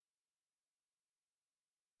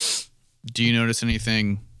Do you notice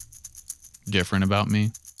anything different about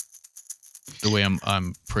me? The way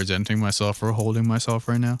I'm presenting myself or holding myself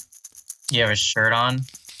right now? You have a shirt on?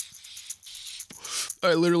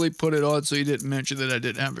 I literally put it on so you didn't mention that I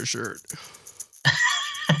didn't have a shirt.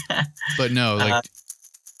 But no, like...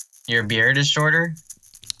 Your beard is shorter?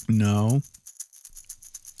 No.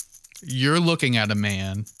 You're looking at a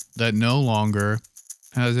man that no longer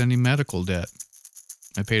has any medical debt.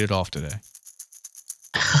 I paid it off today.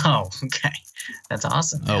 Oh, okay. That's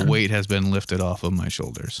awesome, man. A weight has been lifted off of my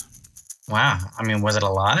shoulders. Wow. I mean, was it a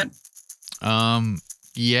lot?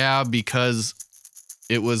 Yeah, because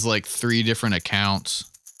it was like 3 different accounts.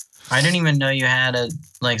 I didn't even know you had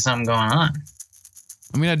something going on.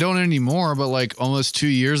 I mean, I don't anymore, but like almost 2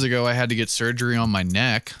 years ago, I had to get surgery on my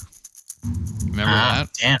neck. Remember that?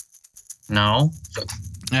 Damn. No.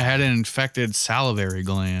 I had an infected salivary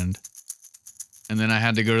gland. And then I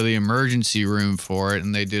had to go to the emergency room for it,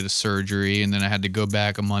 and they did a surgery, and then I had to go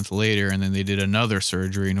back a month later, and then they did another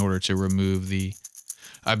surgery in order to remove the...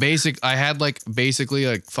 I had basically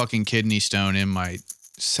a fucking kidney stone in my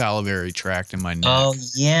salivary tract in my neck. Oh,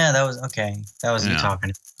 yeah, that was... Okay. That was you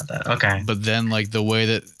talking about that. Okay. But then, like, the way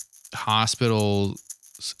that hospitals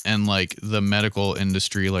and, like, the medical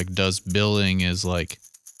industry, like, does billing is, like...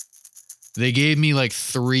 They gave me, like,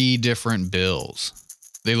 3 different bills.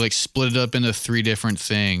 They like split it up into 3 different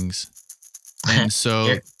things. And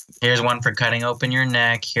so here's one for cutting open your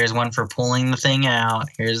neck. Here's one for pulling the thing out.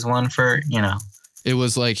 Here's one for, It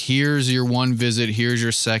was like, here's your 1 visit. Here's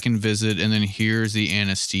your 2nd visit. And then here's the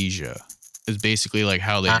anesthesia. It's basically like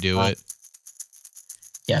how they do it.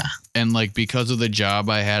 Yeah. And like, because of the job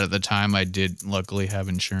I had at the time, I did luckily have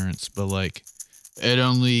insurance, but like it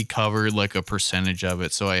only covered like a percentage of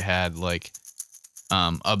it. So I had like,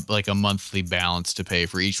 a monthly balance to pay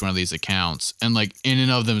for each one of these accounts. And like in and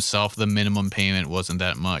of themselves, the minimum payment wasn't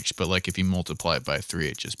that much. But like if you multiply it by 3,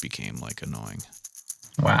 it just became like annoying.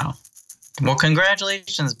 Wow. Well,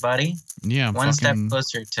 congratulations, buddy. Yeah. One step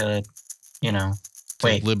closer to,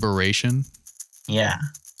 liberation. Yeah.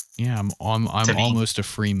 Yeah. I'm almost a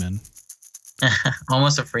free man.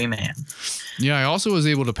 Almost a free man. Yeah. I also was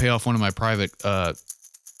able to pay off one of my private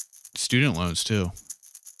student loans too.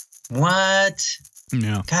 What?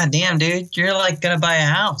 Yeah. God damn, dude. You're like going to buy a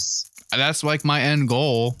house. That's like my end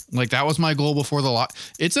goal. Like that was my goal before the lot.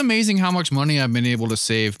 It's amazing how much money I've been able to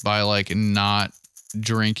save by like not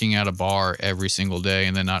drinking at a bar every single day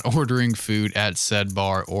and then not ordering food at said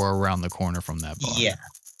bar or around the corner from that bar. Yeah.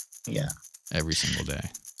 Yeah. Every single day.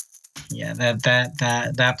 Yeah.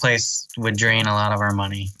 That place would drain a lot of our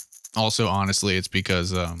money. Also, honestly, it's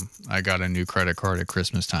because I got a new credit card at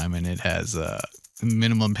Christmas time and it has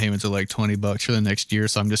minimum payments of like $20 for the next year,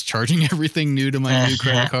 so I'm just charging everything new to my new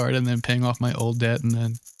credit card and then paying off my old debt, and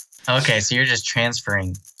then okay, so you're just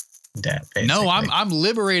transferring debt basically. No, I'm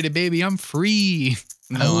liberated, baby. I'm free.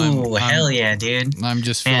 No, hell yeah, dude. I'm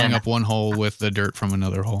just filling up one hole with the dirt from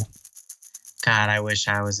another hole. God, I wish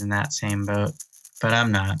I was in that same boat, but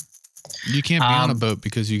I'm not. You can't be on a boat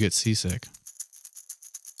because you get seasick.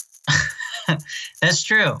 That's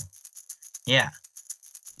true. Yeah.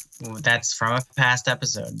 That's from a past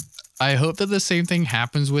episode. I hope that the same thing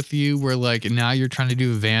happens with you where like now you're trying to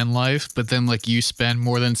do van life, but then like you spend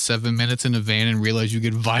more than 7 minutes in a van and realize you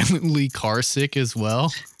get violently car sick as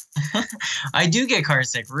well. I do get car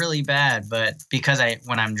sick really bad, but because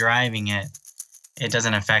when I'm driving it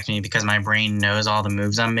doesn't affect me because my brain knows all the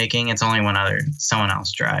moves I'm making. It's only when someone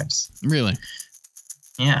else drives. Really?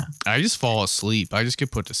 Yeah. I just fall asleep. I just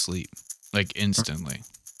get put to sleep like instantly.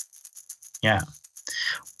 Yeah.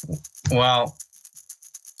 Well,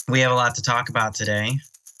 we have a lot to talk about today.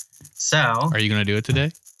 So, are you going to do it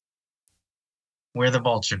today? We're the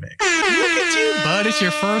Bolsheviks. Look at you, bud. It's your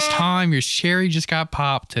first time. Your cherry just got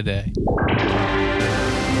popped today.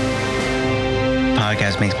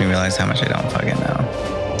 Podcast makes me realize how much I don't fucking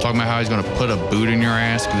know. Talking about how he's going to put a boot in your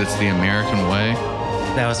ass because it's the American way.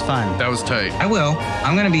 That was fun. That was tight. I will.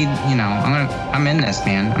 I'm going to be, I'm in this,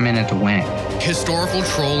 man. I'm in it to win. Historical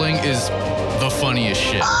trolling is the funniest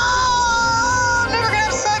shit. Oh, never gonna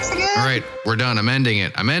have sex again. All right, we're done. I'm ending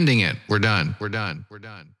it. We're done.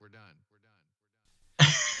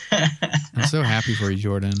 I'm so happy for you,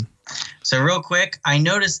 Jordan. So real quick, I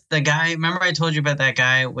noticed the guy. Remember I told you about that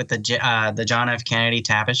guy with the John F. Kennedy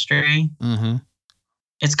tapestry? Mm-hmm.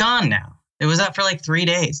 It's gone now. It was up for like 3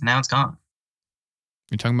 days. Now it's gone.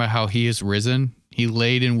 You're talking about how he has risen? He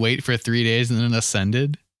laid in wait for 3 days and then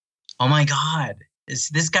ascended? Oh my God. Is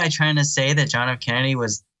this guy trying to say that John F. Kennedy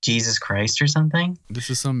was Jesus Christ or something? This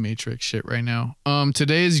is some Matrix shit right now.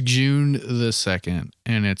 Today is June the 2nd,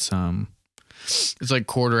 and it's like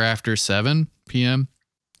 7:15 p.m.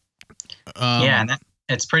 Yeah, and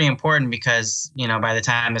it's pretty important because, by the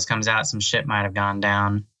time this comes out, some shit might have gone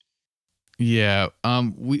down. Yeah.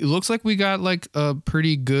 It looks like we got like a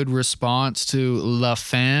pretty good response to La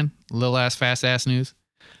Fan, Lil Ass Fast Ass News.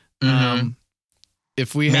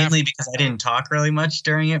 If we mainly because I didn't talk really much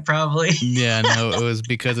during it, probably. Yeah, no, it was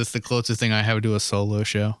because it's the closest thing I have to a solo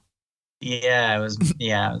show. Yeah, it was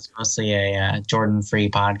mostly a Jordan-free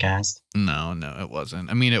podcast. No, it wasn't.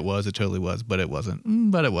 I mean, it totally was, but it wasn't.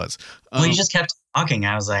 But it was. Well, you just kept talking.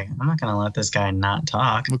 I was like, I'm not going to let this guy not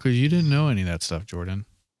talk. Because you didn't know any of that stuff, Jordan.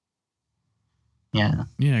 Yeah.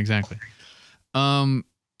 Yeah, exactly. And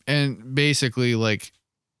basically, like,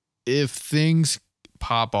 if things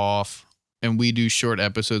pop off and we do short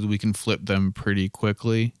episodes, we can flip them pretty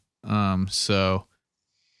quickly. So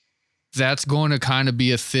that's going to kind of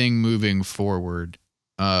be a thing moving forward.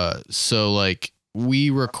 So like we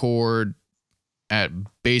record at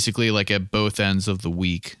basically like at both ends of the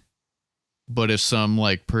week. But if some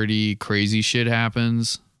like pretty crazy shit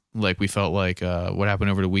happens, like we felt like what happened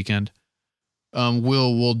over the weekend,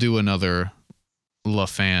 we'll do another La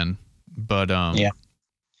Fan. But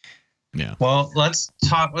yeah. Well, let's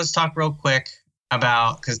talk real quick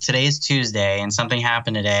about, because today is Tuesday and something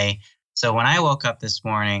happened today. So when I woke up this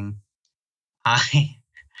morning, I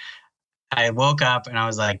woke up and I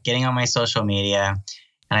was like getting on my social media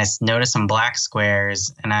and I noticed some black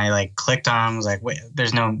squares and I like clicked on, was like, wait,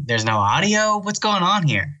 there's no audio. What's going on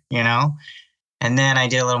here? And then I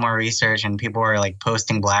did a little more research and people were like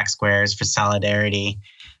posting black squares for solidarity,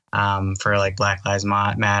 for like Black Lives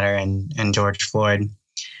Matter and George Floyd.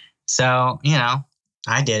 So,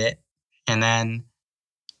 I did it. And then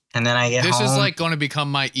I get home. This is like going to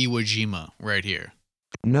become my Iwo Jima right here.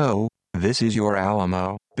 No, this is your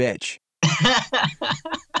Alamo, bitch.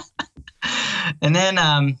 And then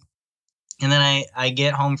I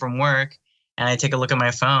get home from work and I take a look at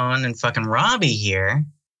my phone and fucking Robbie here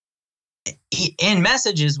in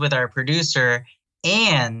messages with our producer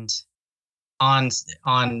and on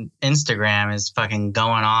Instagram is fucking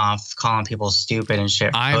going off, calling people stupid and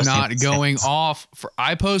shit. I'm not going off.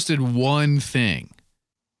 I posted one thing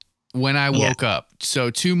when I woke up.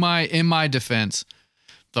 So in my defense,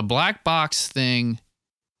 the black box thing,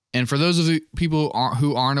 and for those of the people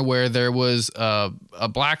who aren't aware, there was a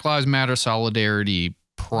Black Lives Matter solidarity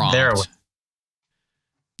prompt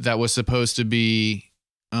that was supposed to be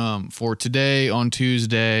for today on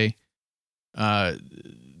Tuesday.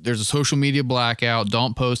 There's a social media blackout.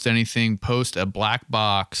 Don't post anything. Post a black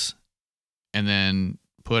box and then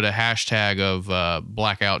put a hashtag of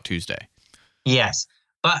Blackout Tuesday. Yes.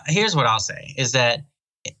 But here's what I'll say is that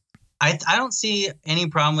I don't see any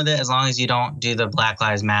problem with it as long as you don't do the Black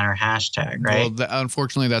Lives Matter hashtag, right? Well,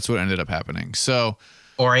 unfortunately, that's what ended up happening. So,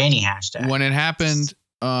 or any hashtag. When it happened,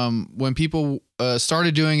 when people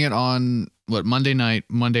started doing it on Monday night,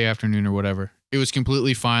 Monday afternoon or whatever, it was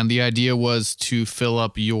completely fine. The idea was to fill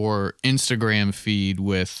up your Instagram feed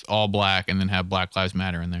with all black and then have Black Lives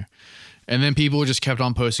Matter in there. And then people just kept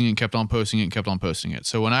on posting it, kept on posting it, kept on posting it.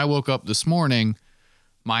 So when I woke up this morning,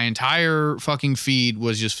 my entire fucking feed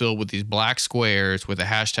was just filled with these black squares with the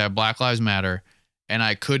hashtag Black Lives Matter. And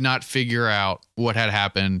I could not figure out what had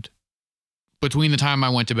happened between the time I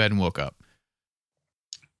went to bed and woke up.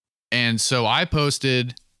 And so I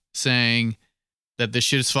posted saying that this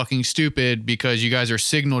shit is fucking stupid because you guys are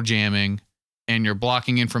signal jamming and you're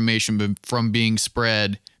blocking information from being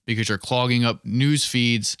spread because you're clogging up news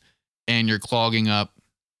feeds and you're clogging up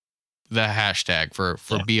the hashtag for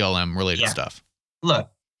BLM related stuff.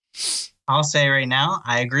 Look, I'll say right now,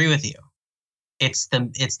 I agree with you. It's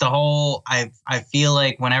the whole, I feel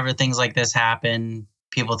like whenever things like this happen,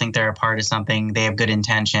 people think they're a part of something, they have good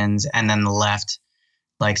intentions, and then the left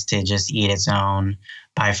likes to just eat its own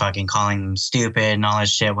by fucking calling them stupid and all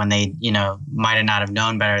this shit when they, might not have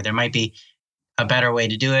known better. There might be a better way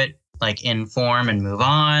to do it, like inform and move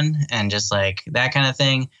on and just like that kind of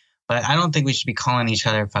thing. But I don't think we should be calling each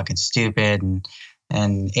other fucking stupid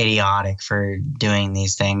and idiotic for doing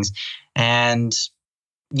these things. And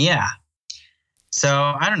yeah. So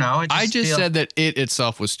I don't know. I just said that it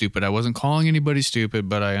itself was stupid. I wasn't calling anybody stupid,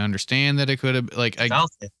 but I understand that it could have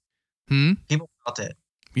felt it. People felt it.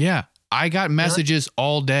 Yeah. I got messages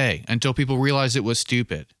all day until people realized it was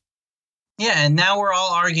stupid. Yeah. And now we're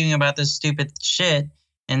all arguing about this stupid shit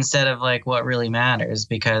instead of like what really matters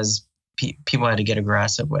because people had to get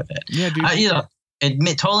aggressive with it. Yeah, dude.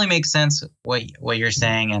 It totally makes sense what you're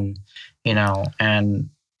saying. And, and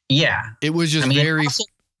yeah. It was just also,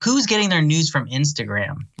 who's getting their news from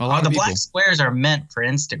Instagram? A lot of people. Black squares are meant for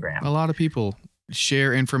Instagram. A lot of people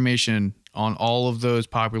share information on all of those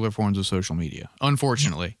popular forms of social media,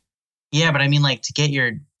 unfortunately. Yeah, but I mean, like,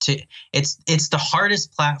 it's the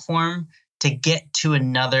hardest platform to get to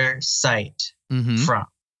another site from.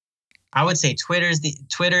 I would say Twitter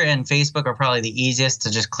and Facebook are probably the easiest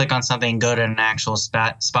to just click on something and go to an actual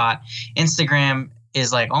spot. Instagram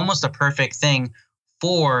is like almost a perfect thing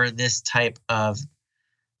for this type of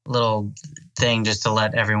little thing, just to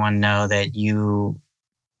let everyone know that you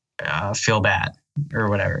feel bad or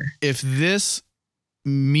whatever. If this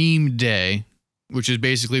meme day, which is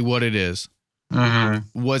basically what it is,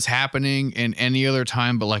 was happening in any other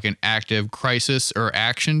time but like an active crisis or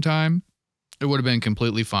action time, it would have been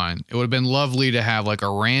completely fine. It would have been lovely to have like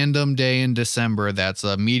a random day in December that's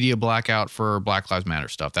a media blackout for Black Lives Matter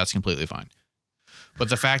stuff. That's completely fine. But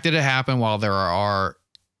the fact that it happened while there are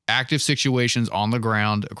active situations on the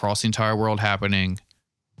ground across the entire world happening,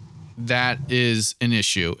 that is an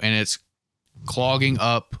issue. And it's clogging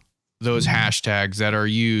up those hashtags that are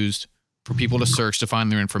used for people to search to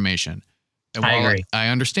find their information. And I agree. I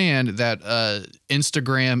understand that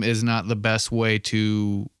Instagram is not the best way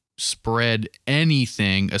to spread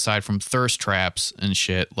anything aside from thirst traps and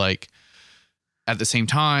shit, like, at the same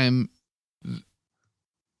time,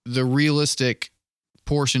 the realistic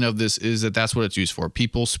portion of this is that that's what it's used for.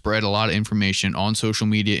 People spread a lot of information on social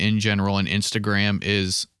media in general, and Instagram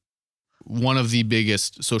is one of the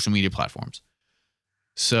biggest social media platforms.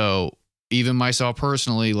 So even myself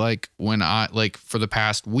personally, like, when I, like, for the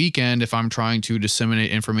past weekend, if I'm trying to disseminate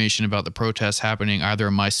information about the protests happening either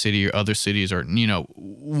in my city or other cities, or, you know,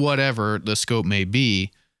 whatever the scope may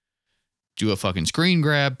be, do a fucking screen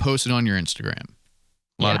grab, post it on your Instagram.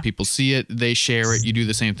 A lot of people see it, they share it, you do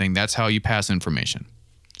the same thing. That's how you pass information.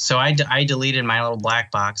 So I deleted my little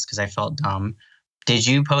black box because I felt dumb. Did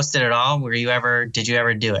you post it at all? Did you ever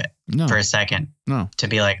do it for a second? No. To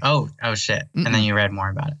be like, oh shit. And then you read more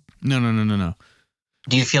about it. No.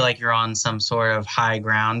 Do you feel like you're on some sort of high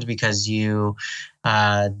ground because you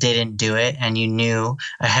didn't do it and you knew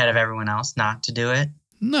ahead of everyone else not to do it?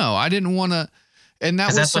 No, I didn't want to. And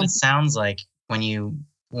that's what it sounds like when you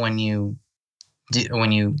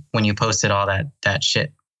posted all that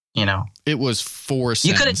shit, you know. It was 4 sentences.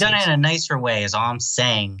 You could have done it in a nicer way, is all I'm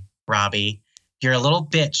saying, Robbie. You're a little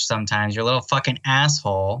bitch sometimes. You're a little fucking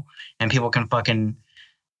asshole, and people can fucking,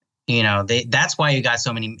 you know, that's why you got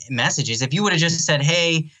so many messages. If you would have just said,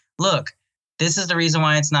 hey, look, this is the reason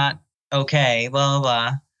why it's not okay, blah, blah,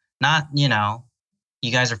 blah. Not, you know,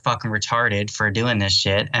 you guys are fucking retarded for doing this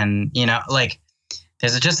shit. And, you know, like,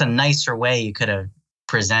 there's just a nicer way you could have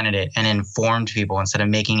presented it and informed people instead of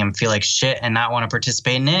making them feel like shit and not want to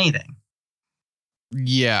participate in anything.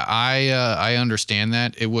 Yeah, I understand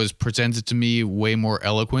that. It was presented to me way more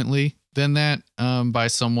eloquently than that by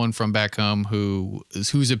someone from back home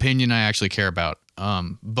whose opinion I actually care about.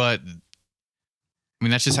 But I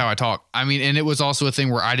mean, that's just how I talk. I mean, and it was also a thing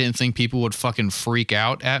where I didn't think people would fucking freak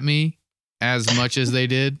out at me as much as they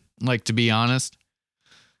did. Like, to be honest,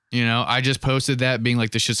 you know, I just posted that being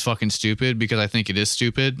like, this shit's fucking stupid because I think it is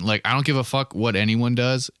stupid. Like, I don't give a fuck what anyone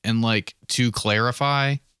does. And like, to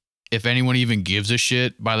clarify, if anyone even gives a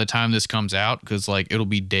shit by the time this comes out, because like it'll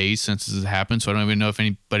be days since this has happened, so I don't even know if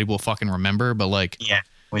anybody will fucking remember. But like, yeah,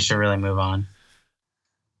 we should really move on.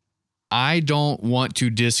 I don't want to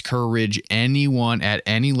discourage anyone at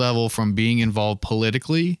any level from being involved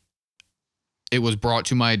politically. It was brought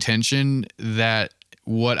to my attention that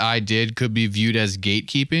what I did could be viewed as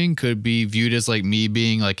gatekeeping, could be viewed as like me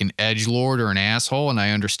being like an edgelord or an asshole, and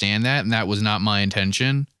I understand that, and that was not my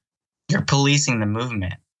intention. You're policing the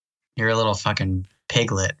movement. You're a little fucking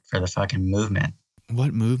piglet for the fucking movement.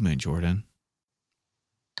 What movement, Jordan?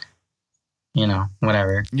 You know,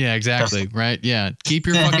 whatever. Yeah, exactly. Right. Yeah. Keep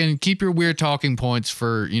your weird talking points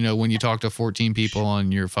for, you know, when you talk to 14 people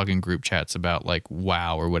on your fucking group chats about like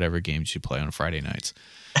WoW or whatever games you play on Friday nights.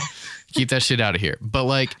 Keep that shit out of here. But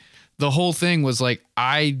like, the whole thing was like,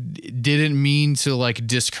 I didn't mean to like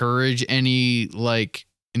discourage any like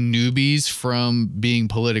newbies from being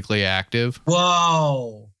politically active.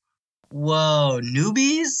 Whoa,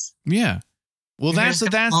 newbies? Yeah. Well, that's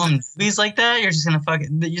newbies like that. You're just gonna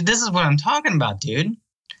fucking. This is what I'm talking about, dude.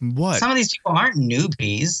 What? Some of these people aren't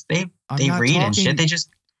newbies. They read and shit. They just.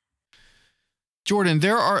 Jordan,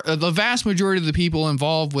 there are the vast majority of the people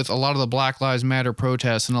involved with a lot of the Black Lives Matter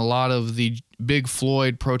protests and a lot of the big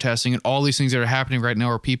Floyd protesting and all these things that are happening right now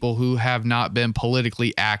are people who have not been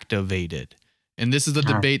politically activated. And this is the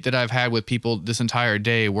debate that I've had with people this entire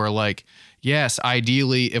day where like, yes,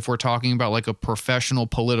 ideally, if we're talking about like a professional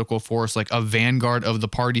political force, like a vanguard of the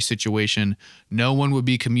party situation, no one would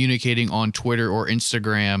be communicating on Twitter or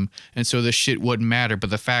Instagram. And so this shit wouldn't matter. But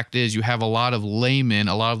the fact is you have a lot of laymen,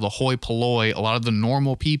 a lot of the hoi polloi, a lot of the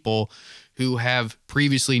normal people who have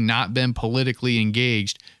previously not been politically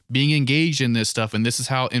engaged being engaged in this stuff, and this is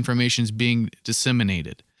how information is being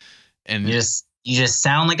disseminated. And You just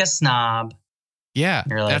sound like a snob. yeah,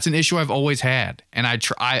 You're like, that's an issue I've always had, and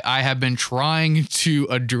I have been trying to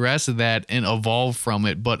address that and evolve from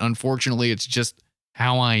it, but unfortunately, it's just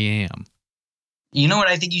how I am. you know what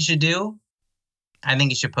I think you should do? I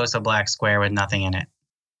think you should post a black square with nothing in it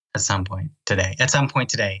at some point today.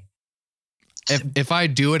 If I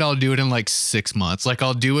do it, I'll do it in like 6 months. Like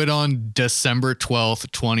I'll do it on December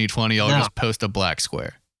 12th, 2020. I'll just post a black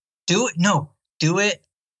square. Do it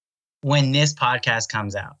when this podcast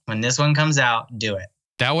comes out. When this one comes out, do it.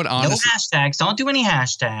 That would honestly. No hashtags. Don't do any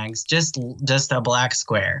hashtags. Just a black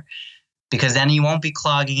square. Because then you won't be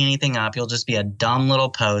clogging anything up. You'll just be a dumb little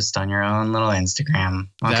post on your own little Instagram.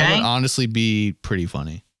 Okay? That would honestly be pretty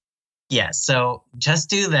funny. Yeah. So just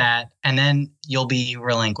do that, and then you'll be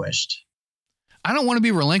relinquished. I don't want to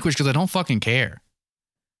be relinquished because I don't fucking care.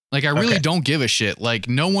 Like, I really don't give a shit. Like,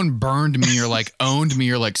 no one burned me or like owned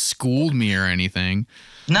me or like schooled me or anything.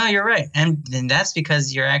 No, you're right. And that's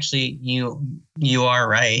because you're actually, you are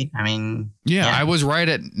right. I mean, yeah, I was right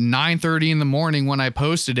at 9:30 in the morning when I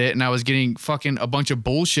posted it, and I was getting fucking a bunch of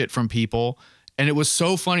bullshit from people. And it was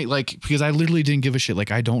so funny, like, because I literally didn't give a shit.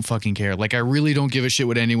 Like, I don't fucking care. Like, I really don't give a shit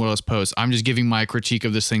what anyone else posts. I'm just giving my critique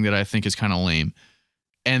of this thing that I think is kind of lame.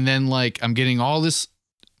 And then, like, I'm getting all this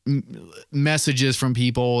messages from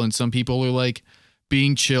people, and some people are like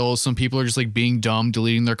being chill, some people are just like being dumb,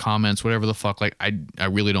 deleting their comments, whatever the fuck. Like, I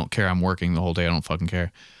really don't care. I'm working the whole day. I don't fucking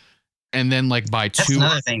care. And then like by That's 2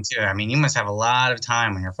 another thing too. I mean, you must have a lot of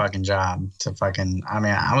time on your fucking job to fucking, I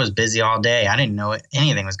mean, I was busy all day. I didn't know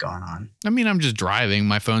anything was going on. I mean, I'm just driving.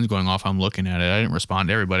 My phone's going off. I'm looking at it. I didn't respond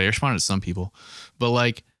to everybody. I responded to some people. But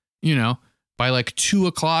like, you know, by like 2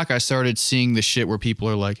 o'clock, I started seeing the shit where people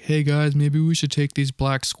are like, hey guys, maybe we should take these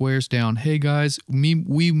black squares down. Hey guys,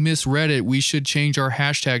 we misread it. We should change our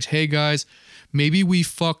hashtags. Hey guys, maybe we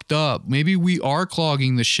fucked up. Maybe we are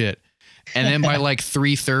clogging the shit. And then by like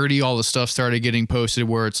 3:30, all the stuff started getting posted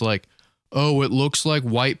where it's like, oh, it looks like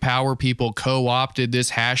white power people co-opted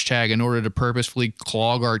this hashtag in order to purposefully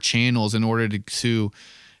clog our channels in order to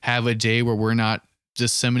have a day where we're not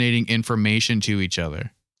disseminating information to each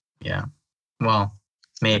other. Yeah. Well,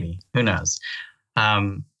 maybe. Who knows?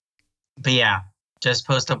 But yeah, just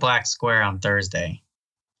post a black square on Thursday.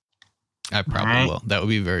 I probably will. That would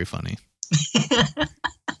be very funny.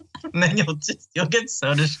 And then you'll get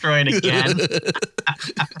so destroyed again.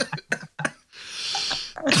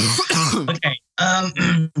 Okay.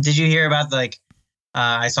 Did you hear about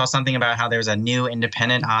I saw something about how there's a new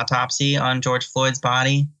independent autopsy on George Floyd's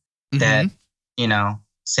body that, you know,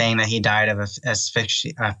 saying that he died of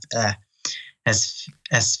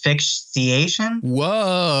asphyxiation.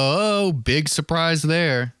 Whoa, big surprise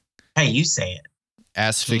there. Hey, you say it.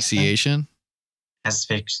 Asphyxiation.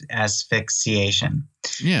 Asphyxiation.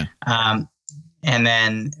 Yeah. And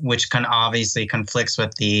then, which obviously conflicts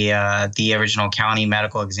with the original county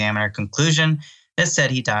medical examiner conclusion that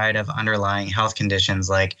said he died of underlying health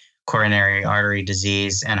conditions like coronary artery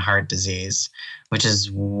disease and heart disease, which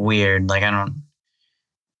is weird. Like, well,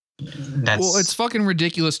 it's fucking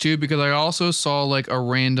ridiculous too, because I also saw like a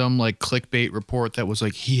random like clickbait report that was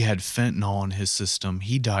like, he had fentanyl in his system.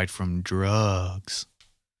 He died from drugs.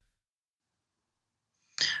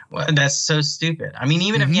 Well, that's so stupid. I mean,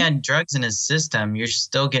 even if he had drugs in his system, you're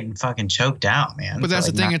still getting fucking choked out, man. But that's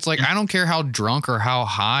the thing. It's like, I don't care how drunk or how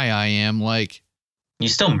high I am. Like, you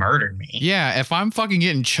still murdered me. Yeah. If I'm fucking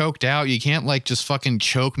getting choked out, you can't like just fucking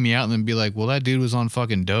choke me out and then be like, well, that dude was on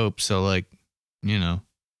fucking dope. So like, you know,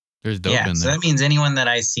 there's dope in there. So that means anyone that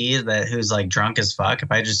I see who's like drunk as fuck,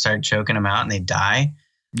 if I just start choking them out and they die.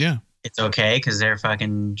 Yeah. It's okay because they're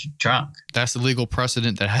fucking drunk. That's the legal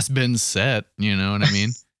precedent that has been set. You know what I mean?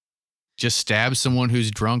 Just stab someone who's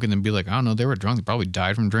drunk and then be like, I don't know, they were drunk. They probably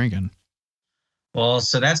died from drinking. Well,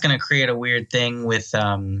 so that's going to create a weird thing with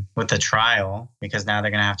the trial, because now they're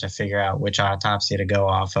going to have to figure out which autopsy to go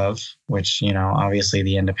off of, which, you know, obviously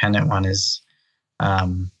the independent one is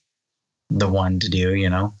the one to do, you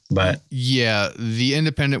know, but. Yeah, the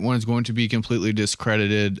independent one is going to be completely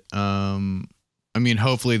discredited. I mean,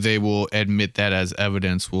 hopefully they will admit that as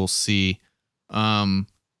evidence. We'll see. I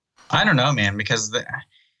don't know, man, because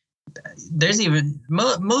there's even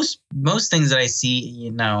most things that I see,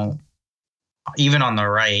 you know, even on the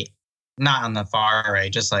right, not on the far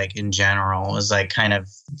right, just like in general, is like kind of,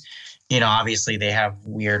 you know, obviously they have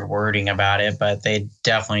weird wording about it, but they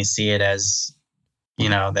definitely see it as, you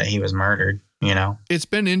know, that he was murdered, you know. It's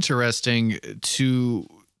been interesting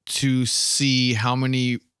to see how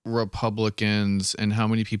many Republicans and how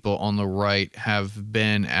many people on the right have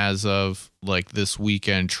been, as of like this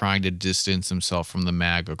weekend, trying to distance themselves from the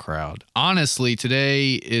MAGA crowd. Honestly,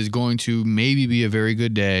 today is going to maybe be a very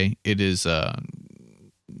good day. It is, I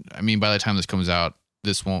mean, by the time this comes out,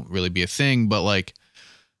 this won't really be a thing, but like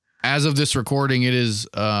as of this recording, it is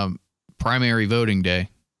primary voting day.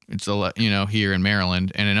 It's, here in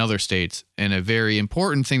Maryland and in other states. And a very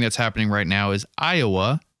important thing that's happening right now is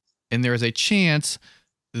Iowa. And there is a chance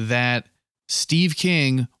that Steve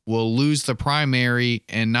King will lose the primary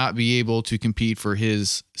and not be able to compete for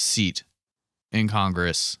his seat in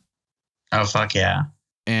Congress. Oh, fuck yeah.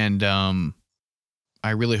 And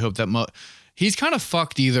I really hope that he's kind of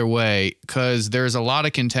fucked either way, because there's a lot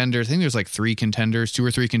of contenders. I think there's like 2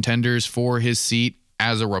 or 3 contenders for his seat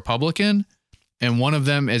as a Republican. And one of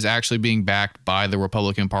them is actually being backed by the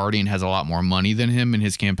Republican Party and has a lot more money than him in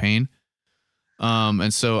his campaign.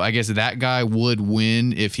 And so I guess that guy would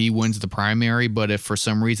win if he wins the primary. But if for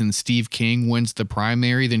some reason Steve King wins the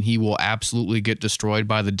primary, then he will absolutely get destroyed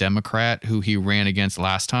by the Democrat who he ran against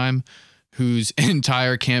last time, whose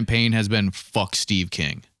entire campaign has been fuck Steve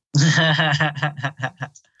King.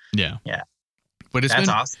 Yeah. Yeah. But That's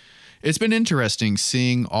awesome. It's been interesting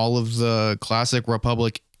seeing all of the classic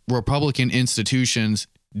Republican institutions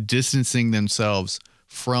distancing themselves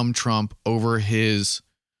from Trump over his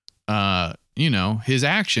his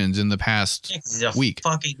actions in the past week.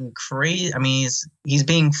 Fucking crazy. I mean, he's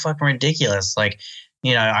being fucking ridiculous. Like,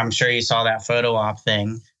 I'm sure you saw that photo op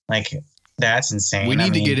thing. Like, that's insane. We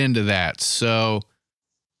need to get into that. So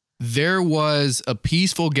there was a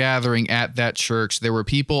peaceful gathering at that church. There were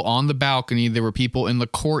people on the balcony. There were people in the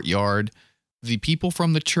courtyard. The people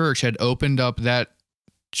from the church had opened up that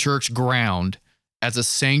church ground as a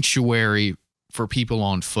sanctuary for people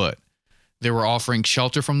on foot. They were offering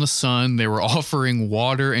shelter from the sun. They were offering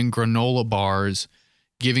water and granola bars,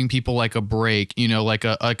 giving people like a break, like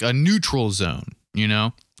a neutral zone,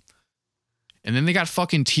 And then they got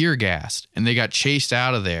fucking tear gassed and they got chased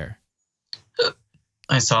out of there.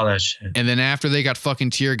 I saw that shit. And then after they got fucking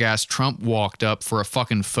tear gassed, Trump walked up for a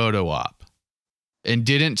fucking photo op and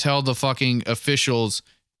didn't tell the fucking officials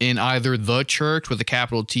in either the church with a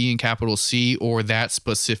capital T and capital C or that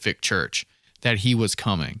specific church that he was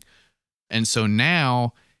coming. And so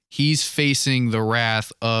now he's facing the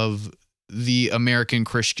wrath of the American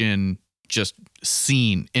Christian just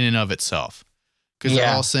scene in and of itself. Because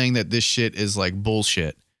they're all saying that this shit is like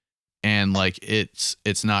bullshit and like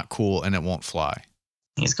it's not cool and it won't fly.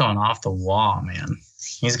 He's going off the wall, man.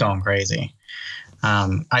 He's going crazy.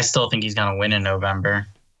 I still think he's going to win in November.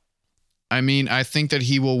 I mean, I think that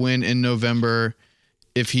he will win in November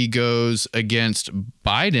if he goes against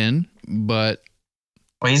Biden, but...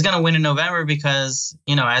 Well, he's going to win in November because,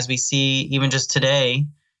 as we see even just today,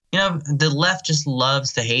 the left just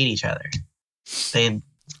loves to hate each other. They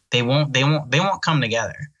won't come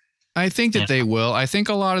together. I think that they will. I think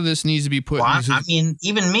a lot of this needs to be put. Well, I mean,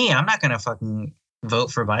 even me, I'm not going to fucking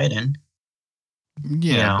vote for Biden.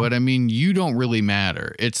 Yeah, but I mean, you don't really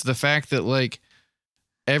matter. It's the fact that like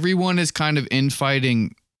everyone is kind of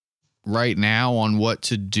infighting right now on what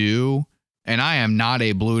to do. And I am not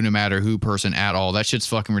a blue no matter who person at all. That shit's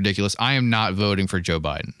fucking ridiculous. I am not voting for Joe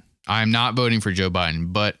Biden. I am not voting for Joe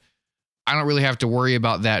Biden, but I don't really have to worry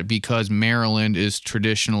about that because Maryland is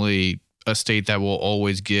traditionally a state that will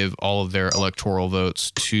always give all of their electoral votes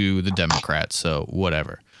to the Democrats. So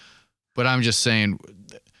whatever. But I'm just saying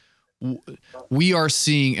we are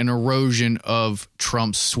seeing an erosion of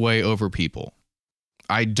Trump's sway over people.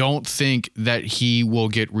 I don't think that he will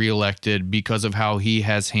get reelected because of how he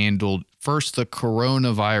has handled first the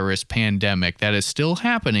coronavirus pandemic that is still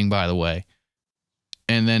happening, by the way.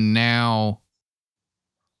 And then now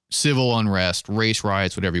civil unrest, race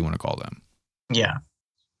riots, whatever you want to call them. Yeah.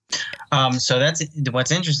 So that's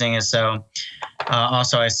what's interesting is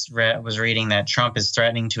also I was reading that Trump is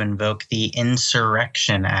threatening to invoke the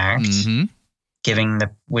Insurrection Act,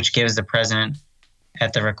 which gives the president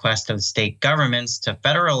at the request of state governments to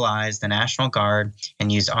federalize the National Guard and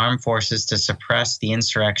use armed forces to suppress the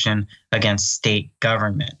insurrection against state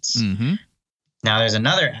governments. Mm-hmm. Now, there's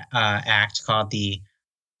another act called the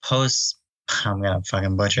I'm going to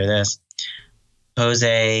fucking butcher this.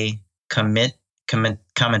 Jose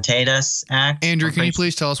Comitatus Act. Andrew, can you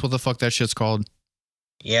please tell us what the fuck that shit's called?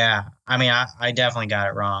 Yeah. I mean, I definitely got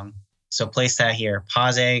it wrong. So place that here.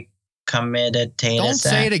 Pause Comitatus. Don't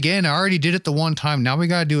say it again. I already did it the one time. Now we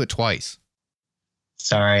got to do it twice.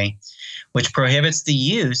 Sorry. Which prohibits the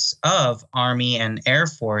use of Army and Air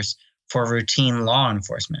Force for routine law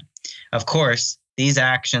enforcement. Of course, these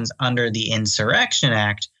actions under the Insurrection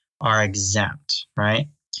Act are exempt, right?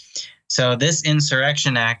 So this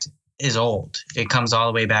Insurrection Act is old. It comes all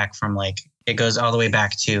the way back from it goes all the way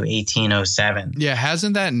back to 1807. Yeah,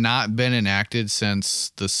 hasn't that not been enacted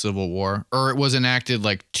since the Civil War? Or it was enacted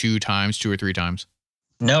like 2 or 3 times?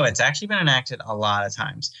 No, it's actually been enacted a lot of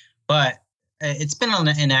times, but it's been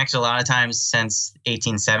enacted a lot of times since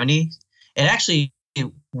 1870.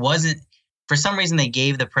 It wasn't, for some reason they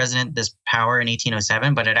gave the president this power in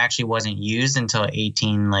 1807, but it actually wasn't used until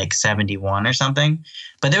 1871 or something.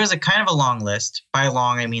 But there was a kind of a long list. By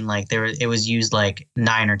long, I mean it was used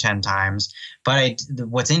 9 or 10 times. But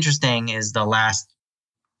what's interesting is the last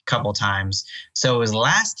couple times. So it was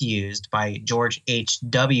last used by George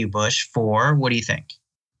H.W. Bush for, what do you think?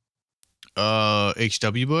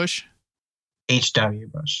 H.W. Bush? H.W.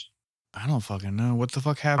 Bush. I don't fucking know. What the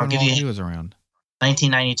fuck happened give while you- he was around?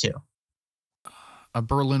 1992. A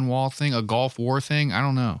Berlin Wall thing? A Gulf War thing? I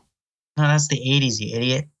don't know. No, that's the 80s, you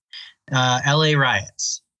idiot. LA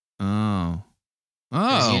riots. Oh. It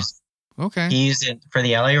was Oh. used- Okay. He used it for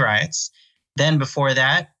the LA riots. Then before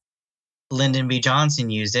that, Lyndon B. Johnson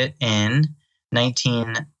used it in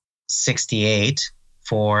 1968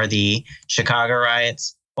 for the Chicago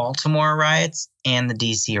riots, Baltimore riots, and the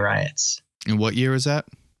DC riots. And what year is that?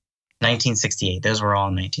 1968. Those were all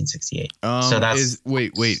in 1968. So that's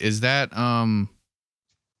wait. Is that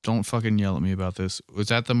don't fucking yell at me about this. Was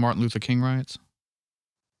that the Martin Luther King riots?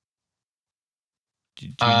 Do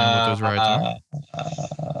you know what those riots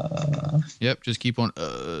are? Yep, just keep on.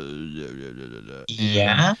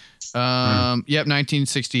 Yeah. Yep,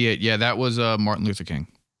 1968. Yeah, that was Martin Luther King.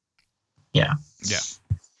 Yeah. Yeah.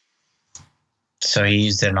 So he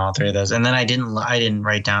used it in all 3 of those, and then I didn't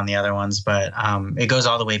write down the other ones, but it goes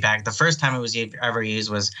all the way back. The first time it was ever used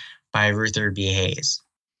was by Ruther B. Hayes.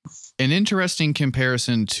 An interesting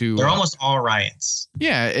comparison to. They're almost all riots.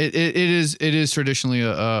 Yeah, it is traditionally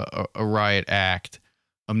a riot act.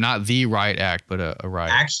 Not the riot act, but a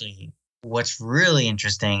riot. Actually, what's really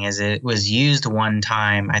interesting is it was used one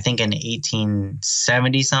time, I think in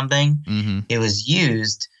 1870 something. Mm-hmm. It was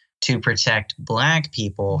used to protect Black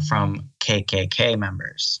people from KKK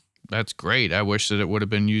members. That's great. I wish that it would have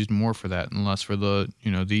been used more for that, and less for the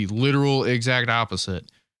the literal exact opposite.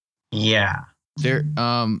 Yeah. There,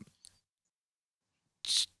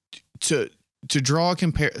 to draw a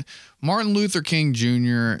compare, Martin Luther King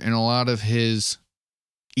Jr. and a lot of his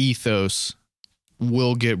ethos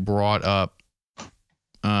will get brought up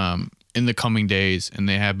in the coming days, and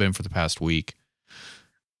they have been for the past week.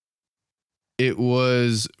 It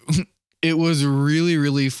was really,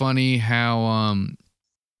 really funny how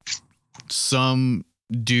some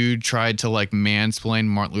dude tried to mansplain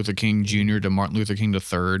Martin Luther King Jr. to Martin Luther King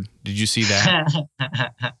III. Did you see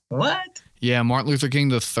that? What? Yeah, Martin Luther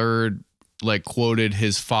King III quoted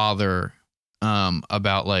his father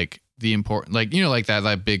about the important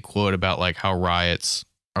that big quote about how riots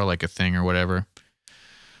are a thing or whatever.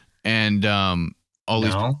 And all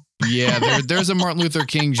these yeah, there's a Martin Luther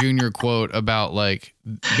King Jr. quote about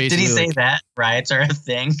basically. Did he say that riots are a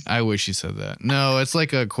thing? I wish he said that. No, it's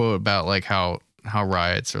a quote about how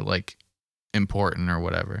riots are important or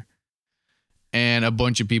whatever. And a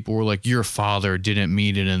bunch of people were like, your father didn't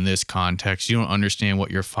mean it in this context. You don't understand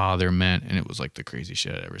what your father meant. And it was the craziest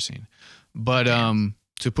shit I'd ever seen. But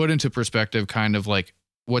to put into perspective kind of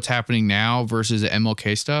what's happening now versus the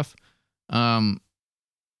MLK stuff.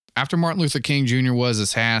 After Martin Luther King Jr. was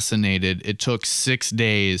assassinated, it took 6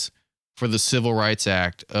 days for the Civil Rights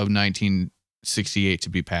Act of 1968 to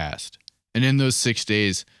be passed. And in those 6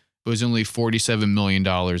 days, it was only $47 million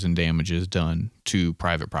in damages done to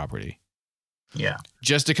private property. Yeah.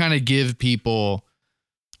 Just to kind of give people,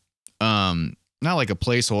 not a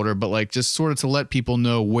placeholder, but just sort of to let people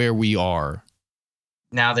know where we are.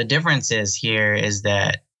 Now, the difference is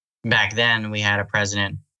that back then we had a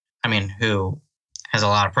president, who has a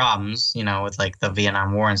lot of problems, with the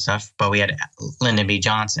Vietnam War and stuff, but we had Lyndon B.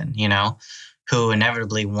 Johnson, who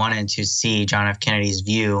inevitably wanted to see John F. Kennedy's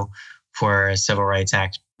view for a Civil Rights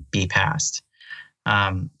Act be passed.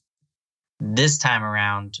 This time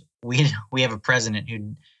around, we have a president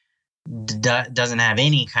who doesn't have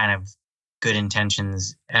any kind of good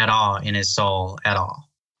intentions at all in his soul at all.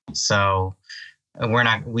 So it's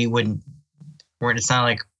not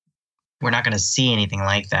going to see anything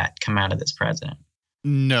like that come out of this president.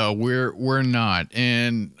 No, we're not.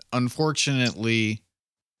 And unfortunately,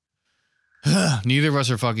 neither of us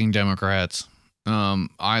are fucking Democrats.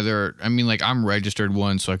 Either, I'm registered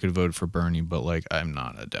one, so I could vote for Bernie, but I'm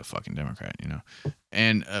not a fucking Democrat,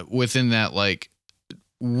 And within that,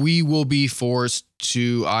 we will be forced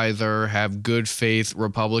to either have good faith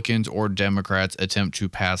Republicans or Democrats attempt to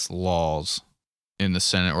pass laws in the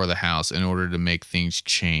Senate or the House in order to make things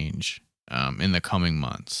change in the coming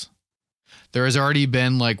months. There has already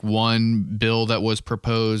been like one bill that was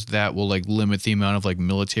proposed that will like limit the amount of like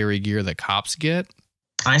military gear that cops get.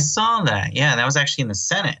 I saw that. Yeah, that was actually in the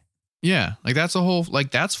Senate. Yeah, like that's a whole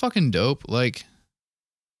like that's fucking dope. Like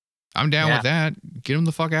I'm down with that. Get them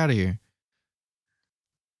the fuck out of here.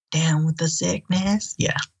 Down with the sickness.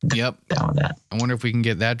 Yeah. Yep. Down with that. I wonder if we can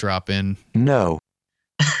get that drop in. No.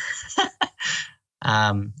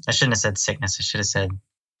 I shouldn't have said sickness. I should have said,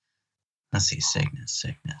 let's see,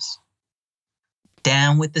 sickness.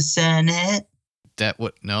 Down with the Senate. That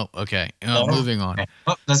what? No. Okay. Oh, moving on. Okay.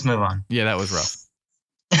 Oh, let's move on. Yeah, that was rough.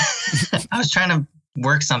 I was trying to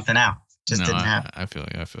work something out. Just didn't happen. I feel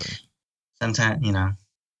you. Sometimes, Come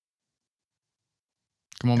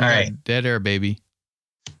on, All we right. got dead air, baby.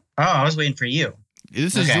 Oh, I was waiting for you.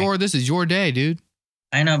 This is your day, dude.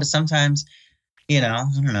 I know, but sometimes, I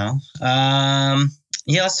don't know.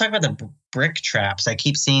 Let's talk about the brick traps. I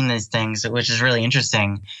keep seeing these things, which is really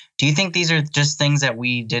interesting. Do you think these are just things that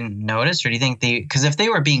we didn't notice, or do you think because if they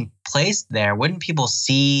were being placed there, wouldn't people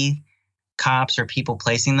see cops or people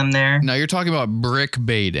placing them there? Now you're talking about brick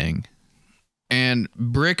baiting, and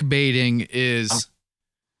brick baiting is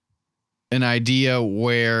an idea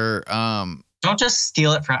where don't just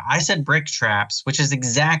steal it from. I said brick traps, which is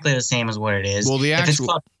exactly the same as what it is. Well, if it's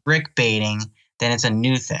called brick baiting, then it's a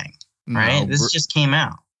new thing, right? This just came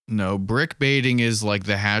out. No, brick baiting is like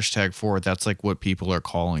the hashtag for it. That's like what people are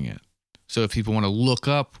calling it. So if people want to look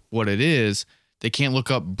up what it is, they can't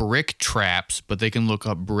look up brick traps, but they can look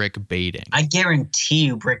up brick baiting. I guarantee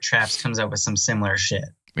you brick traps comes up with some similar shit.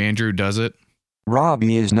 Andrew does it.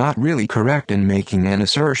 Robbie is not really correct in making an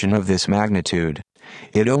assertion of this magnitude.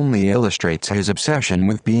 It only illustrates his obsession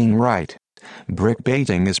with being right. Brick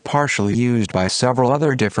baiting is partially used by several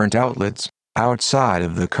other different outlets outside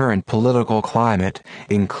of the current political climate,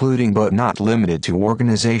 including but not limited to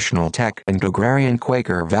organizational tech and agrarian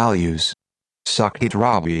Quaker values. Suck it,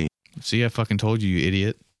 Robbie. See, I fucking told you, you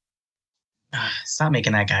idiot. Stop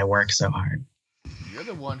making that guy work so hard. You're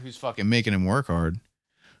the one who's fucking making him work hard.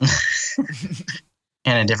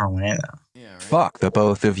 In a different way, though. Yeah, right. Fuck the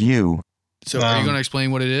both of you. So are you going to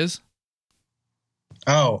explain what it is?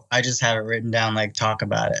 Oh, I just have it written down, like, talk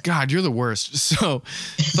about it. God, you're the worst. So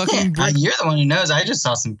fucking you're the one who knows. I just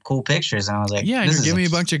saw some cool pictures and I was like, yeah, and you're giving me a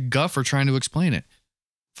bunch of guff for trying to explain it.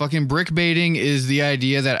 Fucking brick baiting is the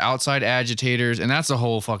idea that outside agitators, and that's the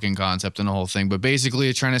whole fucking concept and the whole thing, but basically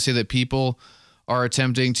it's trying to say that people are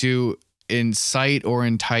attempting to incite or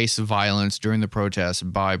entice violence during the protests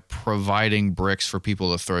by providing bricks for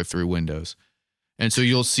people to throw through windows. And so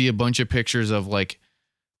you'll see a bunch of pictures of like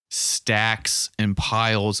stacks and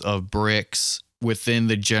piles of bricks within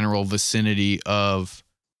the general vicinity of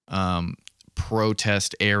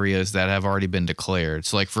protest areas that have already been declared.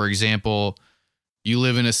 So like, for example, you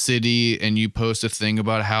live in a city and you post a thing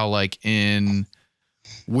about how like in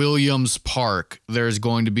Williams Park, there's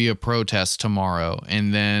going to be a protest tomorrow.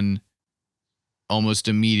 And then almost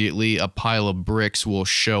immediately a pile of bricks will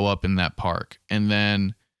show up in that park. And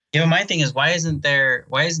then yeah, but my thing is, why isn't there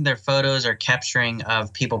photos or capturing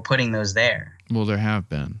of people putting those there? Well, there have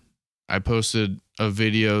been. I posted a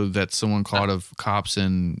video that someone caught of cops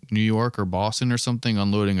in New York or Boston or something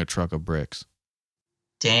unloading a truck of bricks.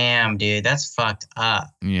 Damn, dude, that's fucked up.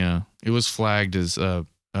 Yeah, it was flagged as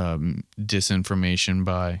disinformation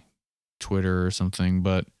by Twitter or something,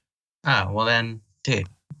 but oh, well then, dude,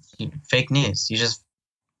 fake news. You just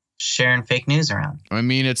sharing fake news around. I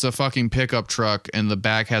mean, it's a fucking pickup truck and the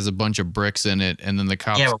back has a bunch of bricks in it, and then the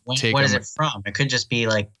cops take what them. is it from? It could just be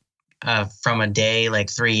like from a day like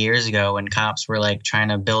 3 years ago when cops were like trying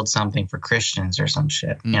to build something for Christians or some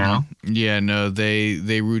shit, you know? Yeah, no, they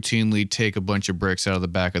routinely take a bunch of bricks out of the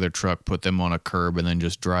back of their truck, put them on a curb, and then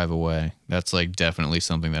just drive away. That's like definitely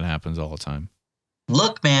something that happens all the time.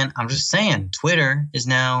 Look, man, I'm just saying, Twitter is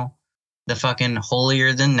now the fucking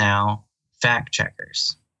holier than thou fact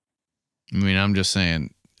checkers. I mean, I'm just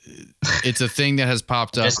saying, it's a thing that has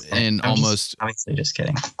popped up Obviously just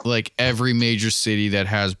kidding. Like every major city that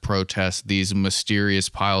has protests, these mysterious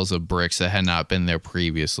piles of bricks that had not been there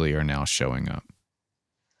previously are now showing up.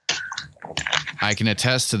 I can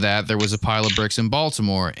attest to that. There was a pile of bricks in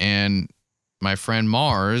Baltimore, and my friend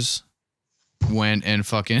Mars went and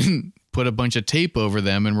fucking put a bunch of tape over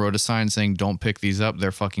them and wrote a sign saying, "Don't pick these up.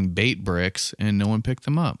 They're fucking bait bricks," and no one picked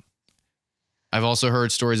them up. I've also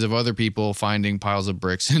heard stories of other people finding piles of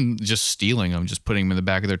bricks and just stealing them, just putting them in the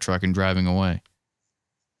back of their truck and driving away.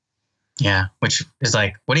 Yeah, which is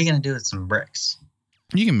like, what are you going to do with some bricks?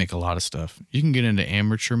 You can make a lot of stuff. You can get into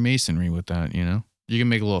amateur masonry with that, you know? You can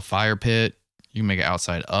make a little fire pit. You can make an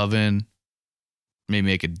outside oven. maybe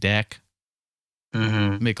make a deck,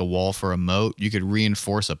 make a wall for a moat. You could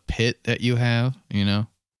reinforce a pit that you have, you know.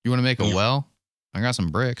 You want to make a well? I got some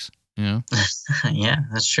bricks, you know. Yeah,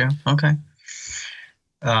 that's true. Okay.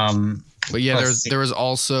 But yeah, there was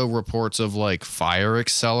also reports of like fire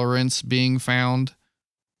accelerants being found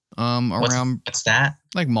around. What's that?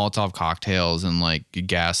 Like Molotov cocktails and like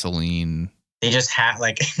gasoline. They just have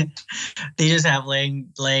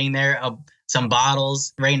laying there some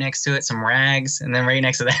bottles right next to it, some rags, and then right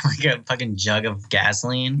next to that like a fucking jug of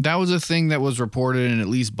gasoline. That was a thing that was reported in at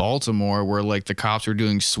least Baltimore, where like the cops were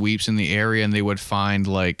doing sweeps in the area and they would find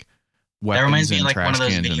like weapons. That reminds me of like one of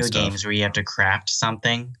those video games where you have to craft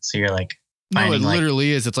something. So you're like, no, it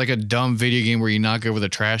literally is. It's like a dumb video game where you knock over the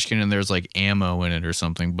trash can and there's like ammo in it or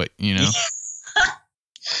something. But you know,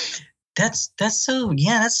 that's so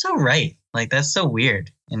right. Like that's so weird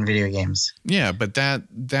in video games. Yeah, but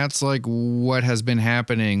that's like what has been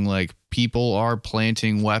happening. Like people are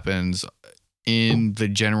planting weapons in the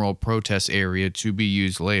general protest area to be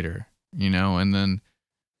used later, you know, and then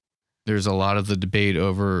there's a lot of the debate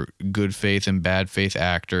over good faith and bad faith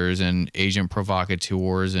actors and agent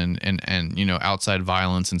provocateurs and you know, outside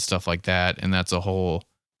violence and stuff like that. And that's a whole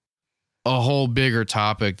bigger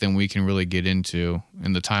topic than we can really get into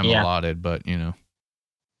in the time allotted, but you know.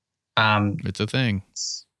 It's a thing.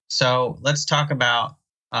 So let's talk about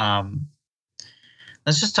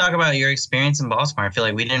let's just talk about your experience in Baltimore. I feel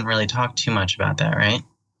like we didn't really talk too much about that, right?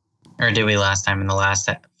 Or did we last time in the last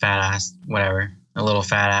fat ass whatever? A little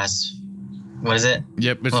fat ass. What is it?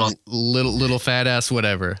 Yep, it's little fat ass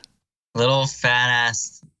whatever. Little fat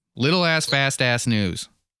ass. Little ass fast ass news.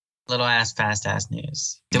 Little ass fast ass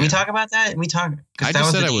news. Did we talk about that? We talked. I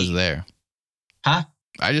just said I was there. Huh?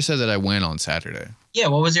 I just said that I went on Saturday. Yeah,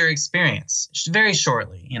 what was your experience? Very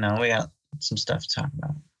shortly, you know, we got some stuff to talk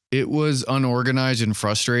about. It was unorganized and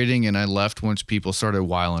frustrating, and I left once people started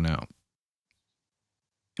wiling out.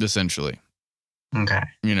 Essentially. Okay.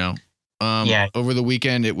 You know, over the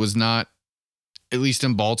weekend, it was not, at least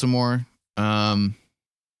in Baltimore,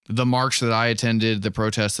 the march that I attended, the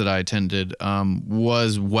protest that I attended,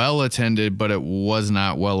 was well attended, but it was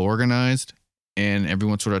not well organized, and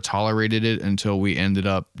everyone sort of tolerated it until we ended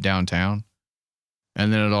up downtown.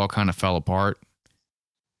 And then it all kind of fell apart.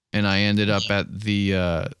 And I ended up at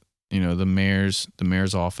the, you know, the mayor's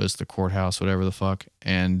office, the courthouse, whatever the fuck.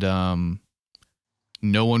 And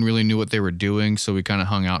no one really knew what they were doing. So we kind of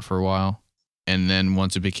hung out for a while. And then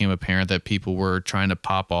once it became apparent that people were trying to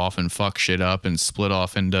pop off and fuck shit up and split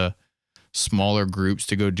off into smaller groups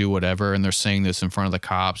to go do whatever. And they're saying this in front of the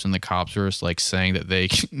cops. And the cops are just like saying that they,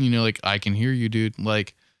 you know, like, I can hear you, dude.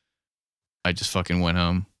 Like, I just fucking went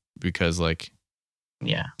home because like,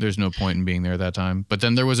 yeah, there's no point in being there that time. But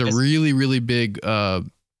then there was a really, really big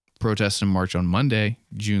protest and march on Monday,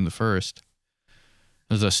 June the 1st.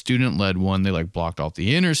 There's a student-led one. They like blocked off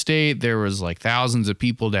the interstate. There was like thousands of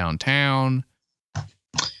people downtown.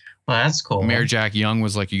 Well, that's cool. Mayor Jack Young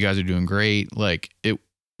was like, you guys are doing great. Like it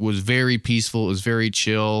was very peaceful. It was very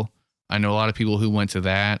chill. I know a lot of people who went to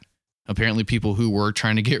that. Apparently people who were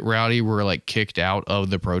trying to get rowdy were like kicked out of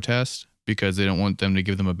the protest because they don't want them to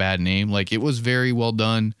give them a bad name. Like it was very well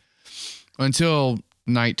done until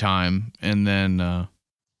nighttime. And then,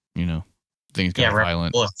 you know, things got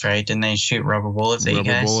violent. Bullets, right? Didn't they shoot rubber bullets at you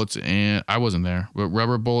guys? Rubber bullets, and I wasn't there, but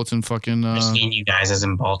rubber bullets and fucking. I've seen you guys as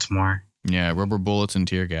in Baltimore. Yeah, rubber bullets and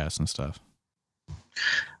tear gas and stuff.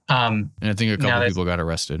 And I think a couple people got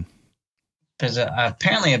arrested. There's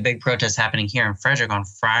apparently a big protest happening here in Frederick on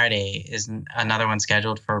Friday. Is another one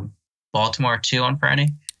scheduled for Baltimore too on Friday?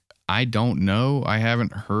 I don't know. I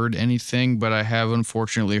haven't heard anything, but I have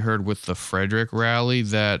unfortunately heard with the Frederick rally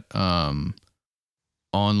that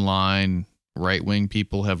online right-wing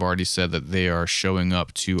people have already said that they are showing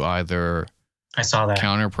up to either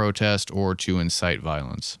counter protest or to incite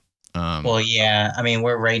violence. Well, yeah. I mean,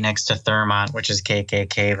 we're right next to Thurmont, which is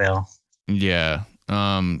KKKville. Yeah.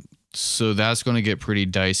 So that's going to get pretty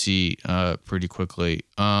dicey pretty quickly.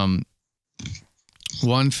 One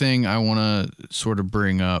thing I want to sort of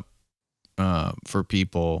bring up for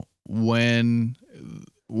people, when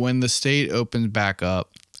the state opens back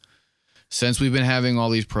up, since we've been having all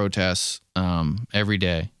these protests every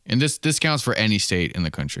day, and this counts for any state in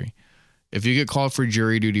the country, if you get called for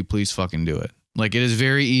jury duty, please fucking do it. Like, it is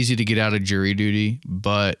very easy to get out of jury duty,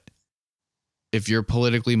 but if you're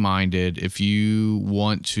politically minded, if you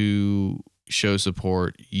want to show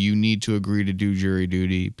support, you need to agree to do jury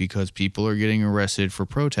duty, because people are getting arrested for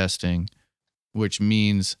protesting, which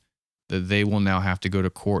means that they will now have to go to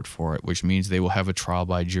court for it, which means they will have a trial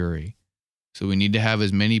by jury. So we need to have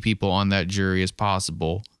as many people on that jury as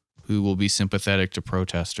possible who will be sympathetic to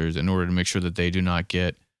protesters in order to make sure that they do not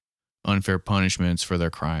get unfair punishments for their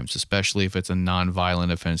crimes, especially if it's a non-violent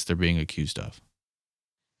offense they're being accused of.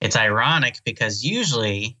 It's ironic because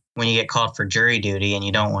usually when you get called for jury duty and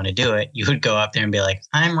you don't want to do it, you would go up there and be like,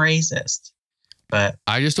 I'm racist. But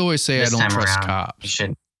I just always say I don't trust cops. You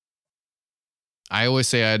should. I always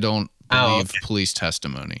say I don't believe police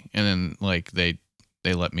testimony, and then like they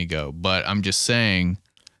let me go. But I'm just saying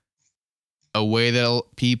a way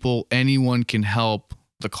that anyone can help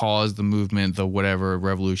the cause, the movement, the whatever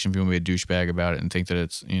revolution, if you want to be a douchebag about it and think that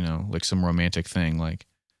it's, like some romantic thing. Like,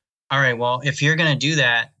 all right, well, if you're going to do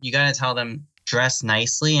that, you got to tell them dress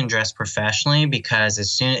nicely and dress professionally, because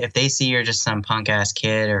if they see you're just some punk ass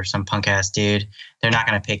kid or some punk ass dude, they're not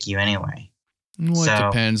going to pick you anyway. Well,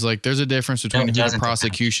 it depends. Like, there's a difference between who the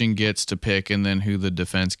prosecution gets to pick and then who the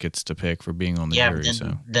defense gets to pick for being on the jury.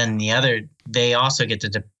 Then they also get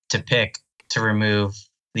to pick to remove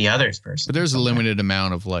the other's person. But there's a limited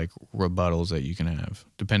amount of like rebuttals that you can have,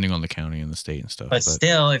 depending on the county and the state and stuff. But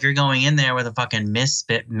still, if you're going in there with a fucking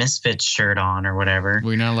Misfits shirt on or whatever.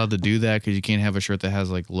 Well, you're not allowed to do that because you can't have a shirt that has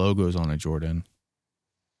like logos on it, Jordan.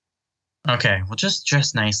 Okay, well, just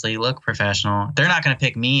dress nicely, look professional. They're not going to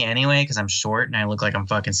pick me anyway because I'm short and I look like I'm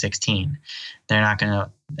fucking 16. They're not going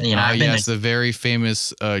to, yes, the very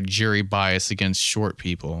famous jury bias against short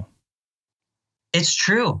people. It's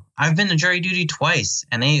true. I've been to jury duty twice,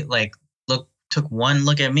 and they took one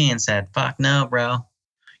look at me and said, "Fuck no, bro,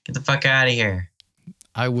 get the fuck out of here."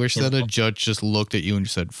 I wish that a judge just looked at you and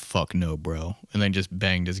said, "Fuck no, bro," and then just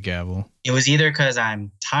banged his gavel. It was either because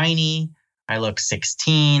I'm tiny, I look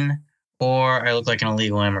 16, or I look like an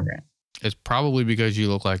illegal immigrant. It's probably because you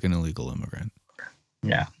look like an illegal immigrant.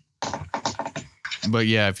 Yeah. But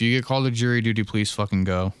yeah, if you get called to jury duty, please fucking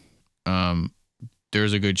go.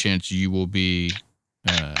 There's a good chance you will be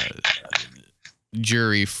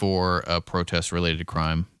jury for a protest-related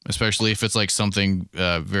crime, especially if it's like something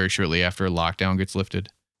very shortly after a lockdown gets lifted.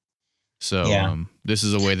 So this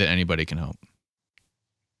is a way that anybody can help.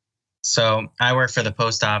 So I work for the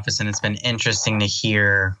post office, and it's been interesting to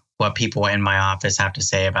hear what people in my office have to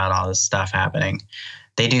say about all this stuff happening.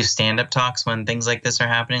 They do stand-up talks when things like this are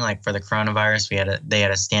happening. Like for the coronavirus, they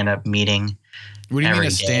had a stand-up meeting. What do you mean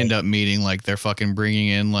a stand-up meeting? Like they're fucking bringing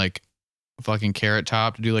in like fucking Carrot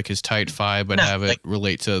Top to do like his tight five, but have it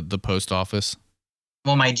relate to the post office?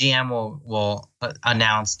 Well, my GM will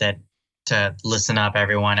announce that to listen up,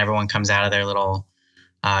 everyone. Everyone comes out of their little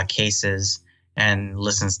cases and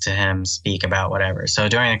listens to him speak about whatever. So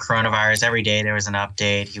during the coronavirus, every day there was an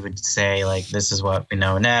update. He would say like, "This is what we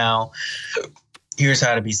know now. Here's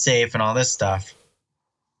how to be safe," and all this stuff.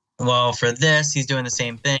 Well, for this, he's doing the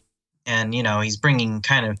same thing. And, he's bringing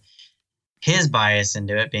kind of his bias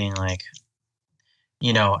into it, being like,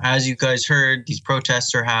 as you guys heard, these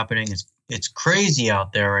protests are happening. It's crazy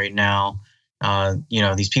out there right now.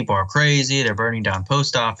 These people are crazy. They're burning down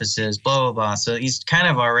post offices, blah, blah, blah. So he's kind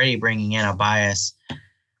of already bringing in a bias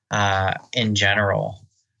in general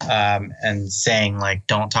and saying, like,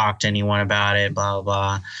 don't talk to anyone about it, blah,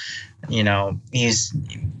 blah, blah. He's,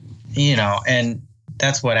 and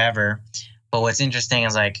that's whatever. But what's interesting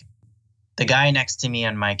is, like, the guy next to me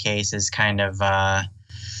on my case is kind of,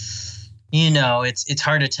 it's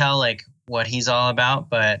hard to tell like what he's all about,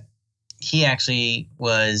 but he actually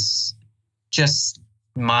was just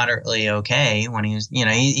moderately okay when he was,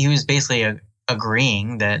 he was basically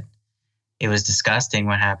agreeing that it was disgusting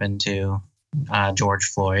what happened to George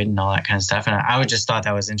Floyd and all that kind of stuff. And I would just thought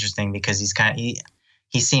that was interesting because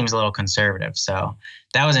he seems a little conservative. So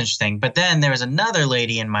that was interesting. But then there was another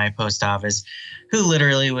lady in my post office who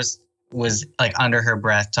literally was like under her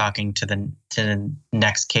breath talking to the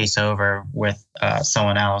next case over with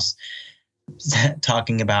someone else,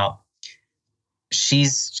 talking about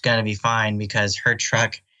she's going to be fine because her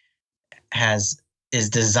truck is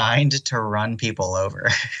designed to run people over.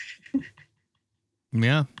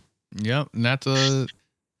 Yeah. Yep. And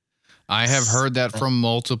I have heard that from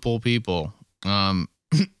multiple people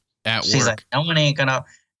at She's work. Like, no one ain't gonna,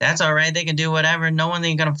 that's all right. They can do whatever. No one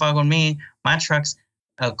ain't gonna fuck with me. My truck's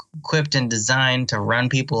equipped and designed to run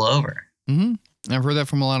people over. Mm-hmm. I've heard that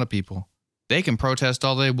from a lot of people. They can protest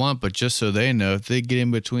all they want, but just so they know, if they get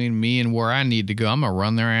in between me and where I need to go, I'm gonna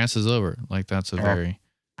run their asses over. Like that's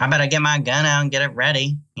I better get my gun out and get it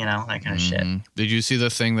ready. That kind of shit. Did you see the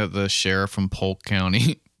thing that the sheriff from Polk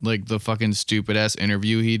County, like the fucking stupid ass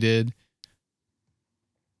interview he did?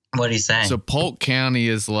 What'd he say? So Polk County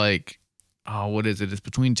is like, what is it? It's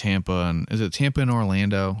between is it Tampa and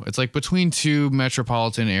Orlando? It's like between two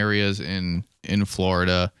metropolitan areas in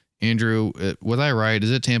Florida. Andrew, was I right?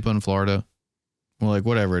 Is it Tampa and Florida? Well, like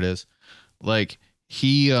whatever it is. Like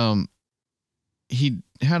he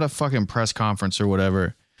had a fucking press conference or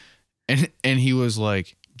whatever, and he was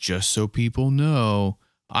like, just so people know,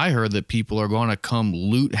 I heard that people are going to come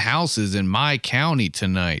loot houses in my county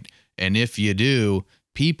tonight, and if you do,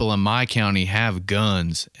 people in my county have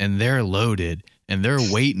guns and they're loaded and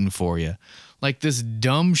they're waiting for you. Like this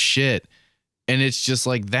dumb shit. And it's just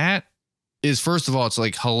like, that is, first of all, it's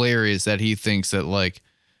like hilarious that he thinks that, like,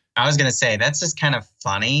 I was gonna say that's just kind of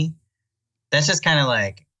funny. That's just kind of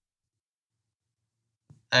like,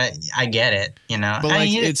 I get it, you know. But like,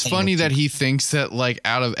 it's funny that he thinks that, like,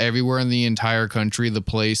 out of everywhere in the entire country, the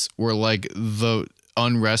place where like the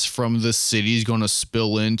unrest from the city is going to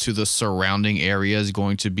spill into the surrounding area is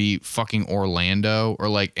going to be fucking Orlando, or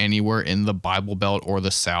like anywhere in the Bible Belt or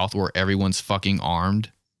the South where everyone's fucking armed.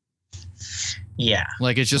 Yeah.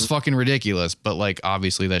 Like, it's just fucking ridiculous. But like,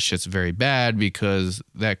 obviously that shit's very bad because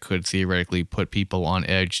that could theoretically put people on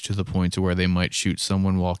edge to the point to where they might shoot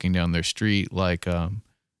someone walking down their street, like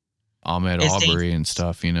Ahmaud Arbery and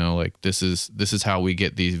stuff, you know. Like, this is how we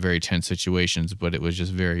get these very tense situations. But it was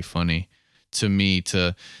just very funny to me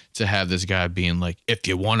to have this guy being like, if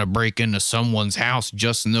you want to break into someone's house,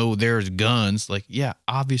 just know there's guns. Like, yeah,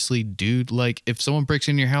 obviously, dude. Like, if someone breaks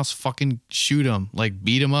into your house, fucking shoot them. Like,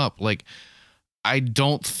 beat them up. Like, I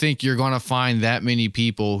don't think you're going to find that many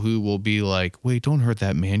people who will be like, wait, don't hurt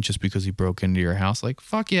that man just because he broke into your house. Like,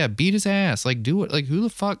 fuck yeah, beat his ass. Like, do it. Like, who the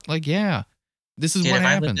fuck? Like, yeah, this is what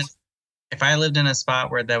happens. If I lived in a spot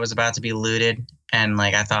where that was about to be looted and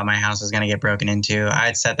like I thought my house was going to get broken into,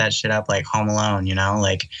 I'd set that shit up like Home Alone, you know,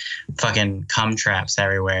 like fucking cum traps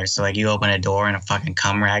everywhere. So like you open a door and a fucking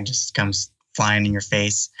cum rag just comes flying in your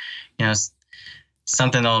face, you know,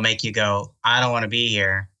 something that'll make you go, I don't want to be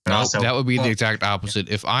here. But also, that would be the exact opposite.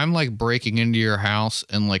 If I'm like breaking into your house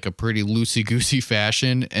in like a pretty loosey-goosey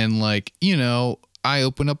fashion and like, you know, I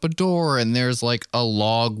open up a door and there's like a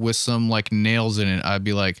log with some like nails in it, I'd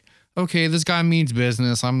be like, okay, this guy means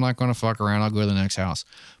business. I'm not going to fuck around. I'll go to the next house.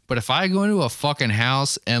 But if I go into a fucking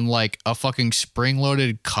house and like a fucking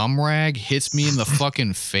spring-loaded cum rag hits me in the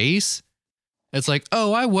fucking face, it's like,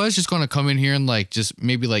 oh, I was just going to come in here and like just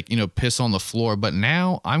maybe like, you know, piss on the floor. But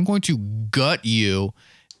now I'm going to gut you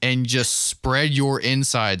and just spread your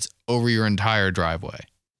insides over your entire driveway.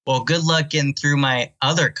 Well, good luck getting through my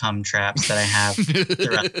other cum traps that I have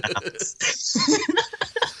throughout the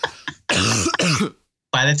house.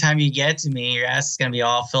 By the time you get to me, your ass is going to be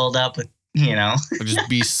all filled up with, you know. I'll just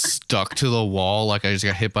be stuck to the wall like I just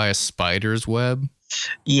got hit by a spider's web.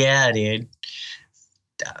 Yeah, dude.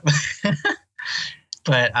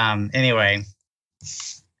 But anyway.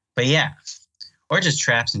 But yeah. Or just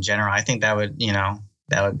traps in general. I think that would, you know,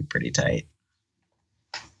 that would be pretty tight.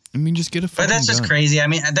 I mean, just get a fucking But that's just gun. crazy. I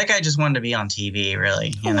mean, that guy just wanted to be on TV,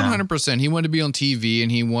 really. You know? 100%. He wanted to be on TV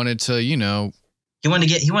and he wanted to, you know. He wanted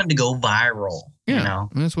to go viral. Yeah, you know?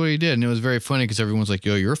 And that's what he did. And it was very funny because everyone's like,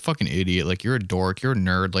 yo, you're a fucking idiot. Like, you're a dork. You're a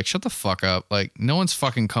nerd. Like, shut the fuck up. Like, no one's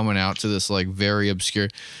fucking coming out to this, like, very obscure.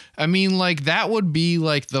 I mean, like, that would be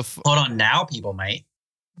like the. Hold on. Now people might.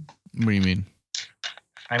 What do you mean?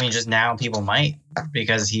 I mean, just now people might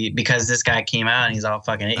because this guy came out and he's all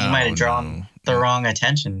fucking. He might have drawn the wrong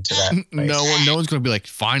attention to that. No one's going to be like,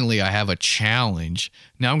 finally, I have a challenge.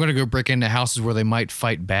 Now I'm going to go break into houses where they might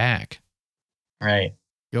fight back. Right.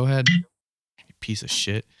 Go ahead. You piece of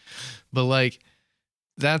shit. But like,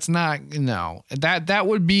 that's not, no. That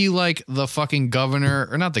would be like the fucking governor,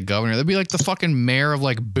 or not the governor. That'd be like the fucking mayor of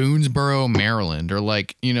like Boonesboro, Maryland, or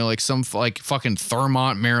like, you know, like some like fucking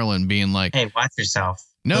Thurmont, Maryland being like, hey, watch yourself.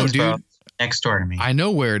 No, Boonesboro, dude. Next door to me. I know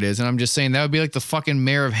where it is. And I'm just saying that would be like the fucking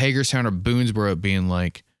mayor of Hagerstown or Boonesboro being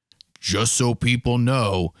like, just so people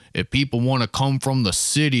know, if people want to come from the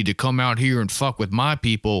city to come out here and fuck with my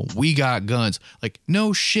people, we got guns. Like,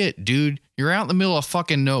 no shit, dude. You're out in the middle of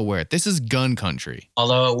fucking nowhere. This is gun country.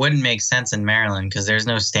 Although it wouldn't make sense in Maryland because there's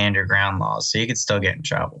no standard ground laws, so you could still get in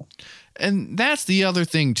trouble. And that's the other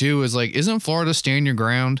thing, too, is like, isn't Florida stand your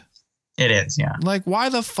ground? It is, yeah. Like, why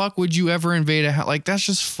the fuck would you ever invade a house? Like, that's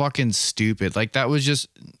just fucking stupid. Like, that was just,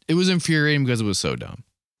 it was infuriating because it was so dumb.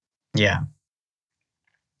 Yeah.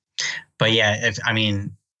 But yeah,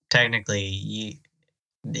 technically,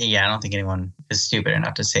 I don't think anyone is stupid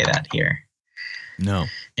enough to say that here. No.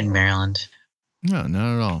 In Maryland. No,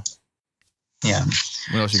 not at all. Yeah.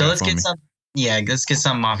 What else you So got let's for get me? let's get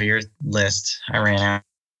something off of your list. I ran out.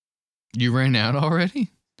 You ran out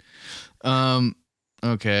already?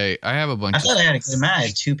 Okay. I have a bunch I thought I had a good amount. I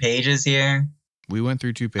had 2 pages here. We went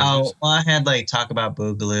through 2 pages. Oh, well, I had like talk about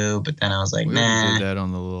Boogaloo, but then I was like, we nah. already did that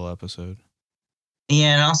on the little episode.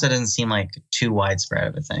 Yeah, it also doesn't seem like too widespread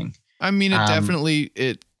of a thing. I mean, it definitely,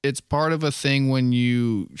 it's part of a thing when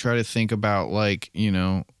you try to think about like, you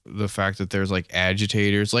know, the fact that there's like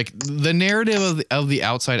agitators. Like the narrative of the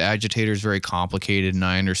outside agitator is very complicated, and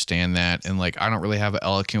I understand that. And like I don't really have an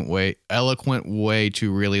eloquent way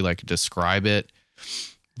to really like describe it.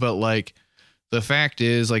 But like the fact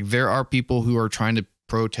is, like, there are people who are trying to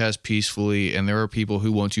protest peacefully, and there are people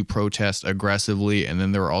who want to protest aggressively, and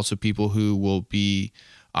then there are also people who will be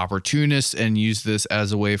opportunists and use this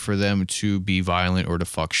as a way for them to be violent or to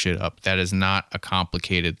fuck shit up. That is not a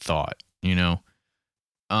complicated thought, you know?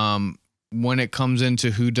 When it comes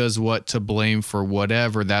into who does what to blame for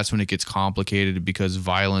whatever, that's when it gets complicated, because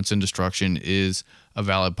violence and destruction is a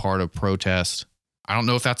valid part of protest. I don't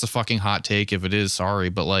know if that's a fucking hot take. If it is, sorry,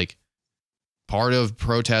 but like part of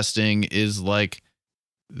protesting is like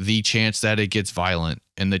the chance that it gets violent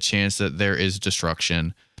and the chance that there is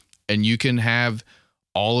destruction. And you can have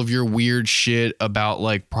all of your weird shit about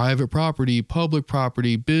like private property, public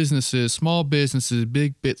property, businesses, small businesses,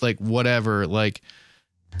 big bit, like whatever. Like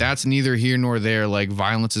that's neither here nor there. Like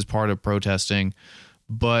violence is part of protesting,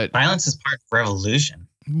 but violence is part of revolution.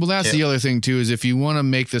 Well, that's the other thing too, is if you want to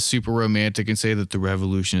make this super romantic and say that the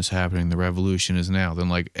revolution is happening, the revolution is now, then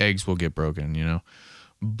like eggs will get broken, you know?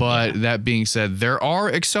 But that being said, there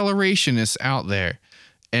are accelerationists out there.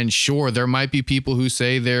 And sure, there might be people who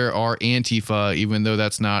say there are Antifa, even though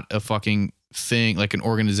that's not a fucking thing, like an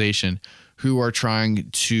organization, who are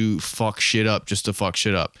trying to fuck shit up just to fuck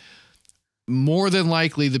shit up. More than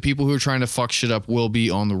likely, the people who are trying to fuck shit up will be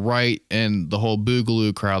on the right and the whole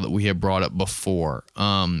Boogaloo crowd that we have brought up before.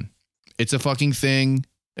 It's a fucking thing.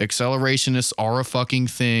 Accelerationists are a fucking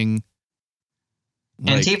thing.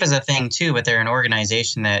 Like, Antifa's a thing too, but they're an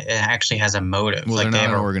organization that actually has a motive. Well, like they're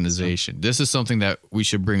not an organization. This is something that we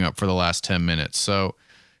should bring up for the last 10 minutes. So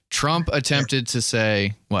Trump attempted to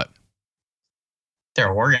say, what? They're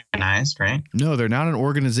organized, right? No, they're not an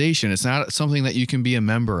organization. It's not something that you can be a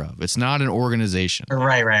member of. It's not an organization.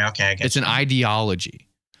 Right. Okay, I get It's an ideology.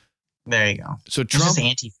 There you go. So Trump, it's just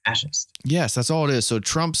anti-fascist. Yes, that's all it is. So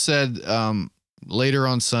Trump said later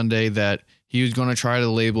on Sunday that he was going to try to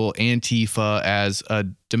label Antifa as a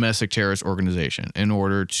domestic terrorist organization in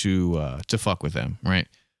order to fuck with them, right?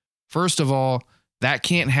 First of all, that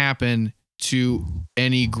can't happen to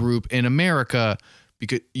any group in America,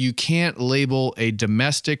 because you can't label a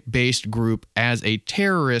domestic-based group as a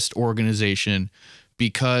terrorist organization,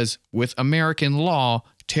 because with American law,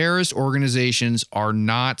 terrorist organizations are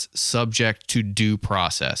not subject to due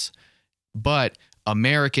process. But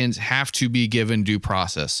Americans have to be given due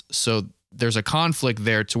process. So there's a conflict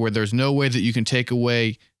there to where there's no way that you can take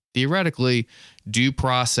away, theoretically, due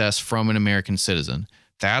process from an American citizen.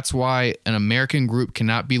 That's why an American group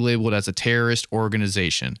cannot be labeled as a terrorist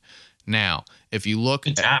organization. Now, if you look,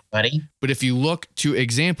 good job, buddy. But if you look to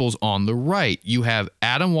examples on the right, you have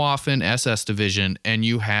Atomwaffen SS Division and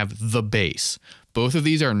you have the Base. Both of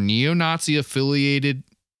these are neo-Nazi affiliated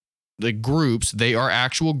groups. They are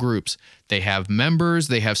actual groups. They have members.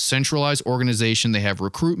 They have centralized organization. They have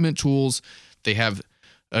recruitment tools. They have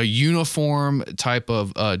a uniform type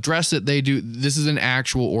of dress that they do. This is an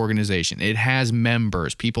actual organization. It has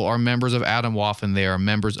members. People are members of Atomwaffen. They are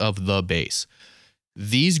members of the Base.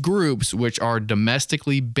 These groups, which are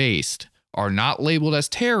domestically based, are not labeled as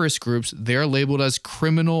terrorist groups. They're labeled as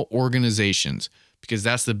criminal organizations, because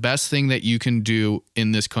that's the best thing that you can do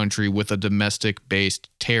in this country with a domestic-based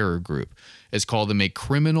terror group. It's called them a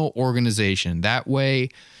criminal organization. That way,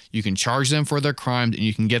 you can charge them for their crimes and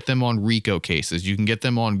you can get them on RICO cases. You can get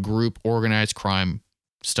them on group organized crime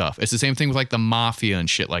stuff. It's the same thing with like the mafia and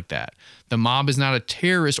shit like that. The mob is not a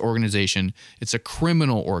terrorist organization. It's a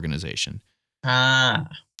criminal organization. And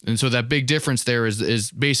so that big difference there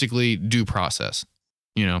is basically due process,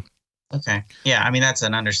 you know? Okay. Yeah, I mean, that's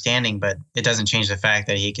an understanding, but it doesn't change the fact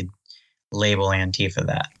that he could label Antifa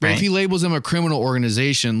that. But right? if he labels them a criminal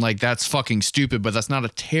organization, like that's fucking stupid, but that's not a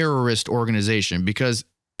terrorist organization, because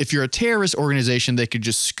if you're a terrorist organization, they could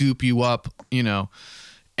just scoop you up, you know,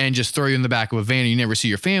 and just throw you in the back of a van and you never see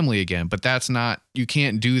your family again. But that's not, you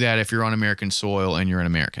can't do that if you're on American soil and you're an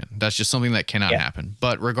American. That's just something that cannot happen.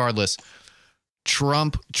 But regardless,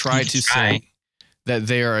 Trump tried to say that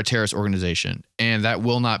they are a terrorist organization, and that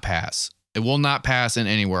will not pass. It will not pass in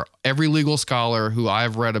anywhere. Every legal scholar who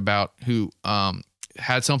I've read about who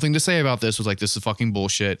had something to say about this was like, this is fucking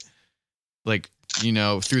bullshit. Like, you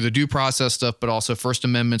know, through the due process stuff, but also First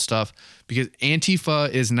Amendment stuff, because Antifa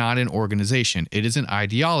is not an organization. It is an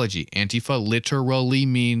ideology. Antifa literally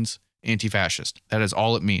means anti-fascist. That is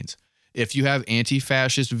all it means. If you have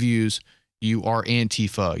anti-fascist views, you are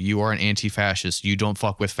Antifa. You are an anti-fascist. You don't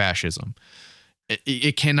fuck with fascism.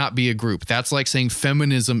 It cannot be a group. That's like saying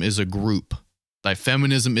feminism is a group. Like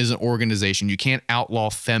feminism is an organization. You can't outlaw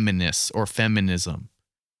feminists or feminism.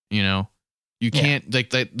 You know, you can't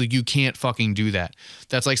like you can't fucking do that.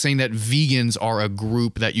 That's like saying that vegans are a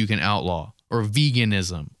group that you can outlaw, or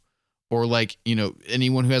veganism, or like, you know,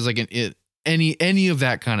 anyone who has like any of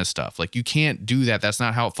that kind of stuff. Like you can't do that. That's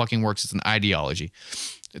not how it fucking works. It's an ideology.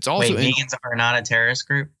 It's also vegans are not a terrorist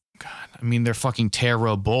group. God, I mean, they're fucking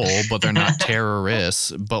terrible, but they're not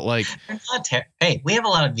terrorists. But like, they're not hey, we have a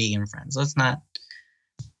lot of vegan friends. Let's not.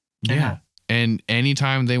 Yeah. And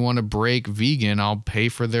anytime they want to break vegan, I'll pay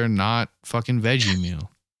for their not fucking veggie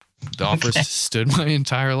meal. The offer stood my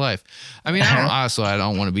entire life. I mean, I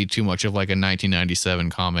don't want to be too much of like a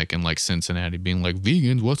 1997 comic in like Cincinnati being like,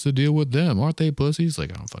 vegans, what's the deal with them? Aren't they pussies?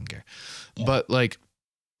 Like, I don't fucking care. Yeah. But like,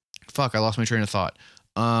 fuck, I lost my train of thought.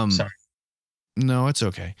 Sorry. No, it's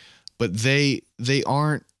okay. But they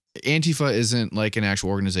aren't, Antifa isn't like an actual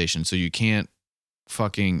organization, so you can't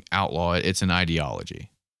fucking outlaw it. It's an ideology.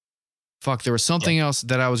 Fuck, there was something else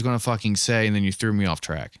that I was going to fucking say, and then you threw me off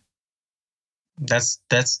track. This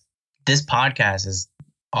podcast is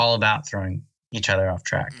all about throwing each other off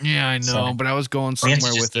track. Yeah, I know, so, but I was going somewhere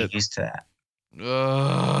with it. Used to that.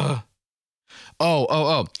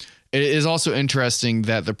 Oh. It is also interesting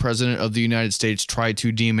that the president of the United States tried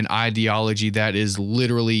to deem an ideology that is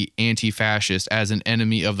literally anti-fascist as an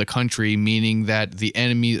enemy of the country, meaning that the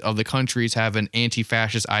enemy of the countries have an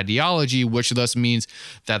anti-fascist ideology, which thus means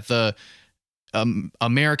that the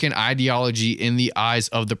American ideology in the eyes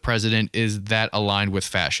of the president is that aligned with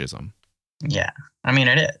fascism. Yeah. I mean,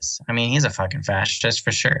 it is. I mean, he's a fucking fascist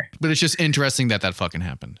for sure. But it's just interesting that fucking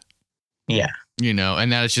happened. Yeah. You know,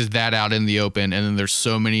 and that it's just that out in the open. And then there's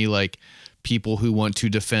so many like people who want to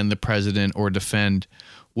defend the president or defend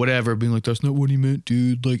whatever, being like, that's not what he meant,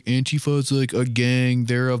 dude. Like Antifa is like a gang.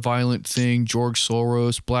 They're a violent thing. George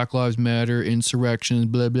Soros, Black Lives Matter, insurrections,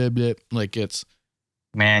 blah, blah, blah. Like it's.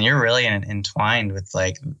 Man, you're really entwined with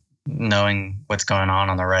like knowing what's going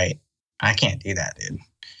on the right. I can't do that, dude.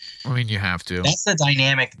 I mean, you have to. That's the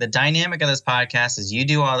dynamic. The dynamic of this podcast is you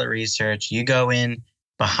do all the research. You go in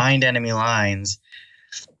behind enemy lines.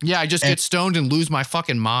 Yeah, I just get stoned and lose my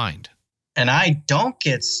fucking mind. And I don't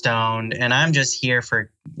get stoned, and I'm just here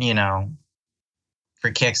for, you know,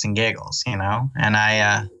 for kicks and giggles, you know?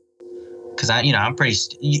 And because I'm pretty,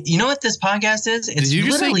 you know what this podcast is? It's did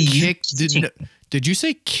you literally say did you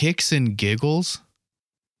say kicks and giggles?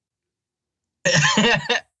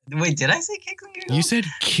 Wait, did I say kicks and giggles? You said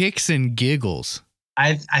kicks and giggles.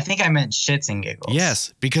 I think I meant shits and giggles.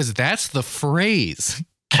 Yes, because that's the phrase.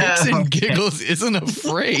 Kicks and giggles isn't a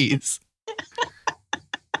phrase.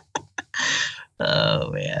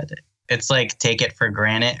 Oh man, it's like take it for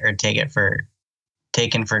granted or taken for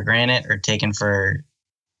granted or taken for.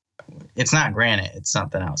 It's not granted. It's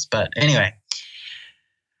something else. But anyway,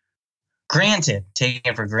 granted,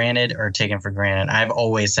 taken for granted or taken for granted. I've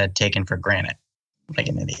always said taken for granted, like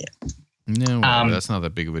an idiot. No, that's not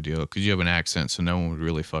that big of a deal because you have an accent, so no one would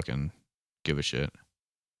really fucking give a shit.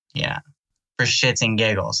 Yeah, for shits and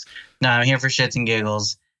giggles. No, I'm here for shits and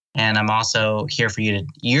giggles, and I'm also here for you to.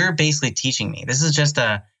 You're basically teaching me. This is just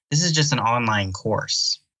an online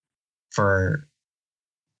course for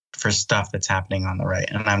stuff that's happening on the right,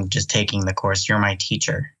 and I'm just taking the course. You're my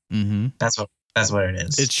teacher. Mm-hmm. That's what it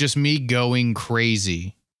is. It's just me going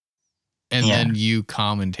crazy, and then you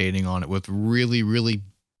commentating on it with really, really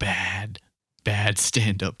bad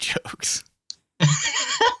stand-up jokes.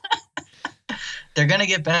 They're gonna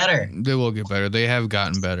get better. They will get better. They have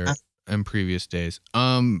gotten better in previous days.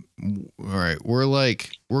 All right,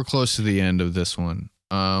 we're close to the end of this one.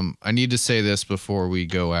 I need to say this before we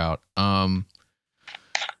go out.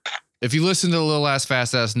 If you listen to the Little Ass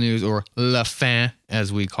Fast Ass News, or La Fin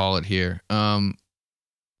as we call it here,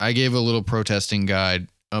 I gave a little protesting guide.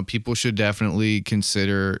 People should definitely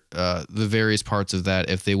consider the various parts of that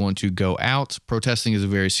if they want to go out. Protesting is a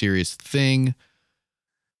very serious thing.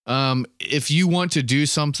 If you want to do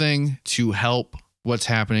something to help what's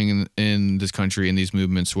happening in this country, in these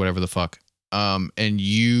movements, whatever the fuck, and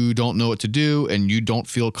you don't know what to do and you don't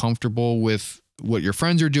feel comfortable with what your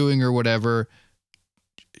friends are doing or whatever,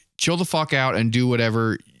 chill the fuck out and do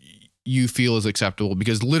whatever you feel is acceptable,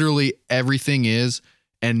 because literally everything is,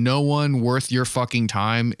 and no one worth your fucking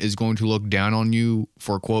time is going to look down on you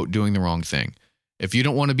for, quote, doing the wrong thing. If you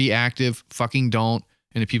don't want to be active, fucking don't.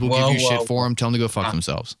 And if people give you shit for them, tell them to go fuck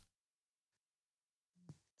themselves.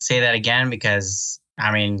 Say that again, because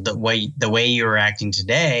I mean the way you were acting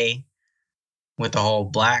today with the whole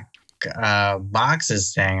black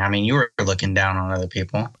boxes thing. I mean, you were looking down on other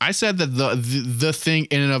people. I said that the thing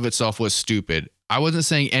in and of itself was stupid. I wasn't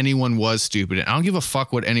saying anyone was stupid. I don't give a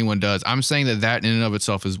fuck what anyone does. I'm saying that in and of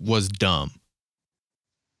itself was dumb.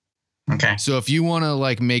 Okay. So if you want to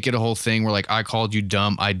like make it a whole thing where like I called you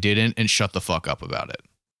dumb, I didn't, and shut the fuck up about it.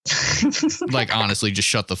 Like honestly, just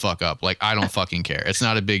shut the fuck up. Like I don't fucking care. It's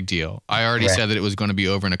not a big deal. I already Right. said that it was going to be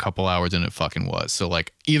over in a couple hours, and it fucking was. So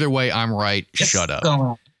like either way, I'm right. Shut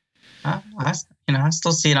up. I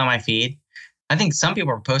still see it on my feed. I think some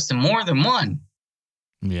people are posting more than one.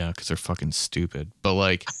 Yeah, because they're fucking stupid. But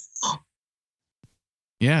like,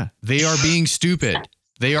 yeah, they are being stupid.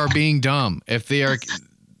 They are being dumb. If they are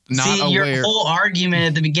not aware. Your whole argument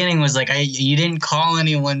at the beginning was like, you didn't call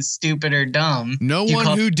anyone stupid or dumb. No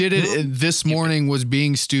one who did it this morning was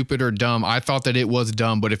being stupid or dumb. I thought that it was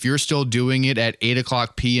dumb, but if you're still doing it at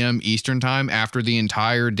 8:00 p.m. Eastern time after the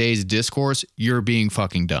entire day's discourse, you're being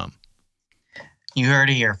fucking dumb. You heard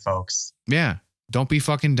it here, folks. Yeah, don't be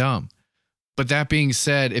fucking dumb. But that being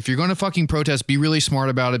said, if you're going to fucking protest, be really smart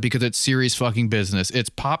about it because it's serious fucking business. It's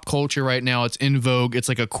pop culture right now. It's in vogue. It's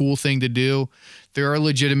like a cool thing to do. There are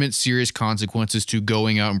legitimate serious consequences to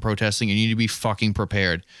going out and protesting, and you need to be fucking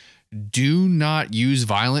prepared. Do not use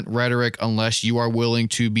violent rhetoric unless you are willing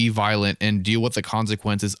to be violent and deal with the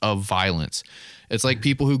consequences of violence. It's like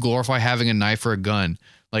people who glorify having a knife or a gun.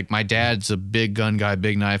 Like my dad's a big gun guy,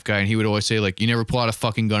 big knife guy, and he would always say like, you never pull out a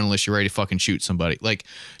fucking gun unless you're ready to fucking shoot somebody. Like,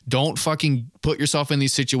 don't fucking put yourself in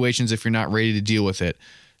these situations if you're not ready to deal with it.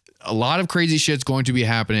 A lot of crazy shit's going to be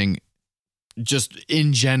happening just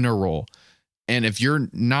in general. And if you're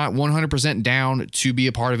not 100% down to be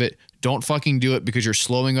a part of it, don't fucking do it because you're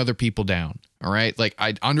slowing other people down. All right. Like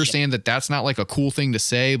I understand that that's not like a cool thing to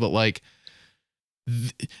say, but like,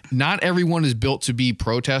 not everyone is built to be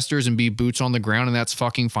protesters and be boots on the ground, and that's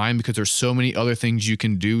fucking fine because there's so many other things you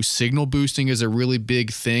can do. Signal boosting is a really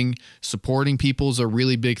big thing. Supporting people is a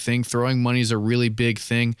really big thing. Throwing money is a really big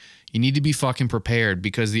thing. You need to be fucking prepared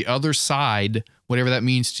because the other side, whatever that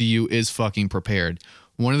means to you, is fucking prepared.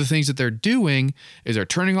 One of the things that they're doing is they're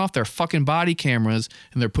turning off their fucking body cameras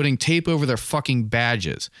and they're putting tape over their fucking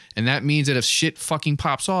badges. And that means that if shit fucking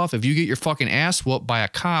pops off, if you get your fucking ass whooped by a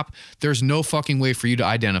cop, there's no fucking way for you to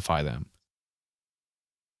identify them.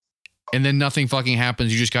 And then nothing fucking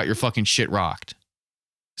happens. You just got your fucking shit rocked.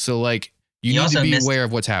 So like, you need to be aware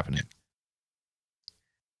of what's happening.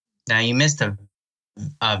 Now you missed a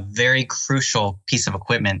very crucial piece of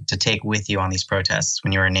equipment to take with you on these protests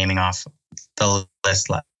when you were naming off the list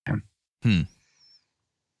last time.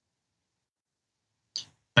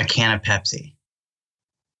 A can of Pepsi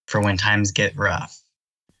for when times get rough.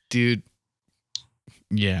 Dude.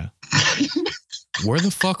 Yeah. Where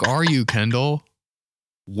the fuck are you, Kendall?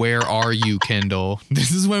 Where are you, Kendall?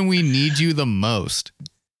 This is when we need you the most.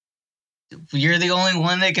 You're the only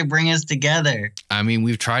one that could bring us together. I mean,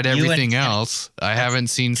 we've tried everything else. I haven't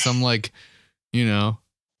seen some like, you know,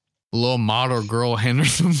 little model girl hand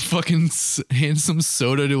some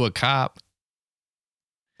soda to a cop.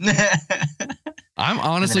 I'm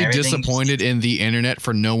honestly disappointed in the internet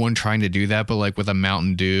for no one trying to do that, but like with a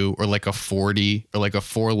Mountain Dew or like a 40 or like a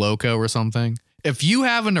Four Loko or something. If you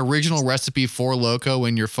have an original recipe Four Loko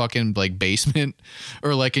in your fucking like basement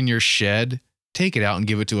or like in your shed, take it out and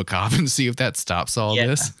give it to a cop and see if that stops all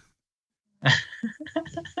this.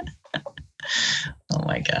 Oh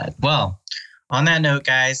my God. Well, on that note,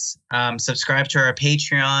 guys, subscribe to our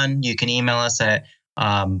Patreon. You can email us at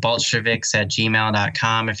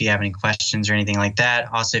bolsheviks@gmail.com if you have any questions or anything like that.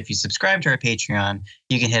 Also, if you subscribe to our Patreon,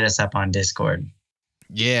 you can hit us up on Discord.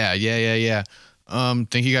 Yeah.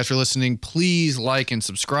 Thank you guys for listening. Please like and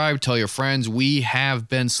subscribe. Tell your friends. We have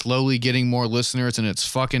been slowly getting more listeners, and it's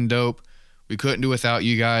fucking dope. We couldn't do without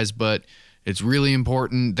you guys, but it's really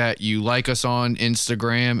important that you like us on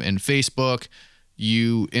Instagram and Facebook.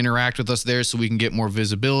 You interact with us there so we can get more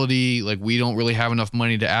visibility. Like, we don't really have enough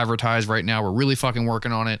money to advertise right now. We're really fucking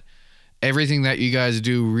working on it. Everything that you guys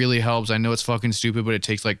do really helps. I know it's fucking stupid, but it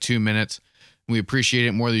takes like 2 minutes. We appreciate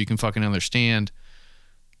it more than you can fucking understand.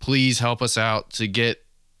 Please help us out to get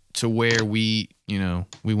to where we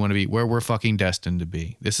want to be, where we're fucking destined to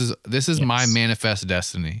be. This is my manifest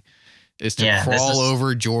destiny. Is to crawl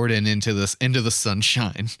over Jordan into the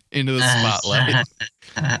sunshine, into the spotlight.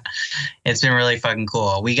 It's been really fucking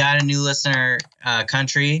cool. We got a new listener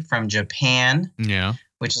country from Japan. Yeah.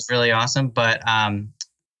 Which is really awesome. But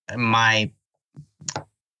my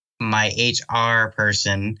HR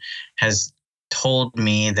person has told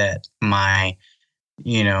me that my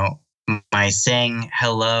saying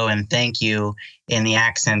hello and thank you in the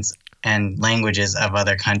accents and languages of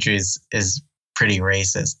other countries is pretty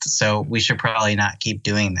racist. So we should probably not keep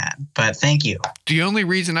doing that. But thank you. The only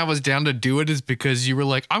reason I was down to do it is because you were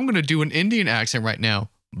like, I'm going to do an Indian accent right now.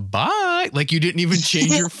 Bye. Like, you didn't even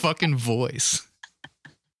change your fucking voice.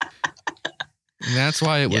 And that's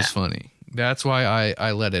why it was funny. That's why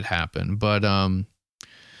I let it happen. But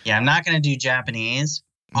Yeah, I'm not gonna do Japanese.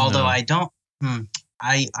 Although no. I don't.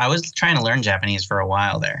 I was trying to learn Japanese for a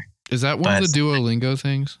while there. Is that one of the Duolingo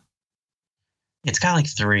things? It's got like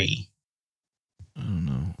 3. I don't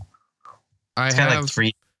know. It's got like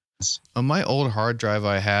 3. On my old hard drive,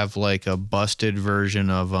 I have like a busted version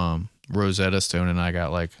of Rosetta Stone, and I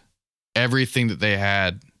got like everything that they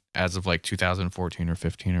had as of like 2014 or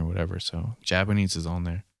 15 or whatever. So Japanese is on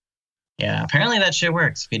there. Yeah, apparently that shit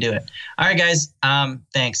works if you do it. All right, guys.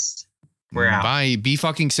 Thanks. We're out. Bye. Be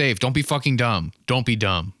fucking safe. Don't be fucking dumb. Don't be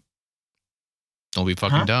dumb. Don't be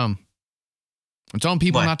fucking dumb. I'm telling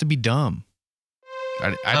people not to be dumb.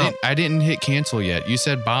 I didn't hit cancel yet. You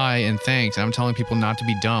said bye and thanks. I'm telling people not to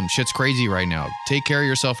be dumb. Shit's crazy right now. Take care of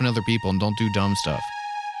yourself and other people and don't do dumb stuff.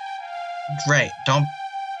 Right.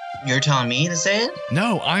 You're telling me to say it?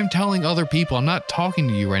 No, I'm telling other people. I'm not talking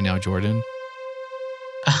to you right now, Jordan.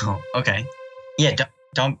 Oh, okay. Yeah,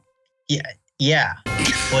 don't. Yeah.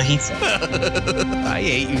 Well, he said. I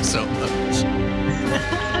hate you so much.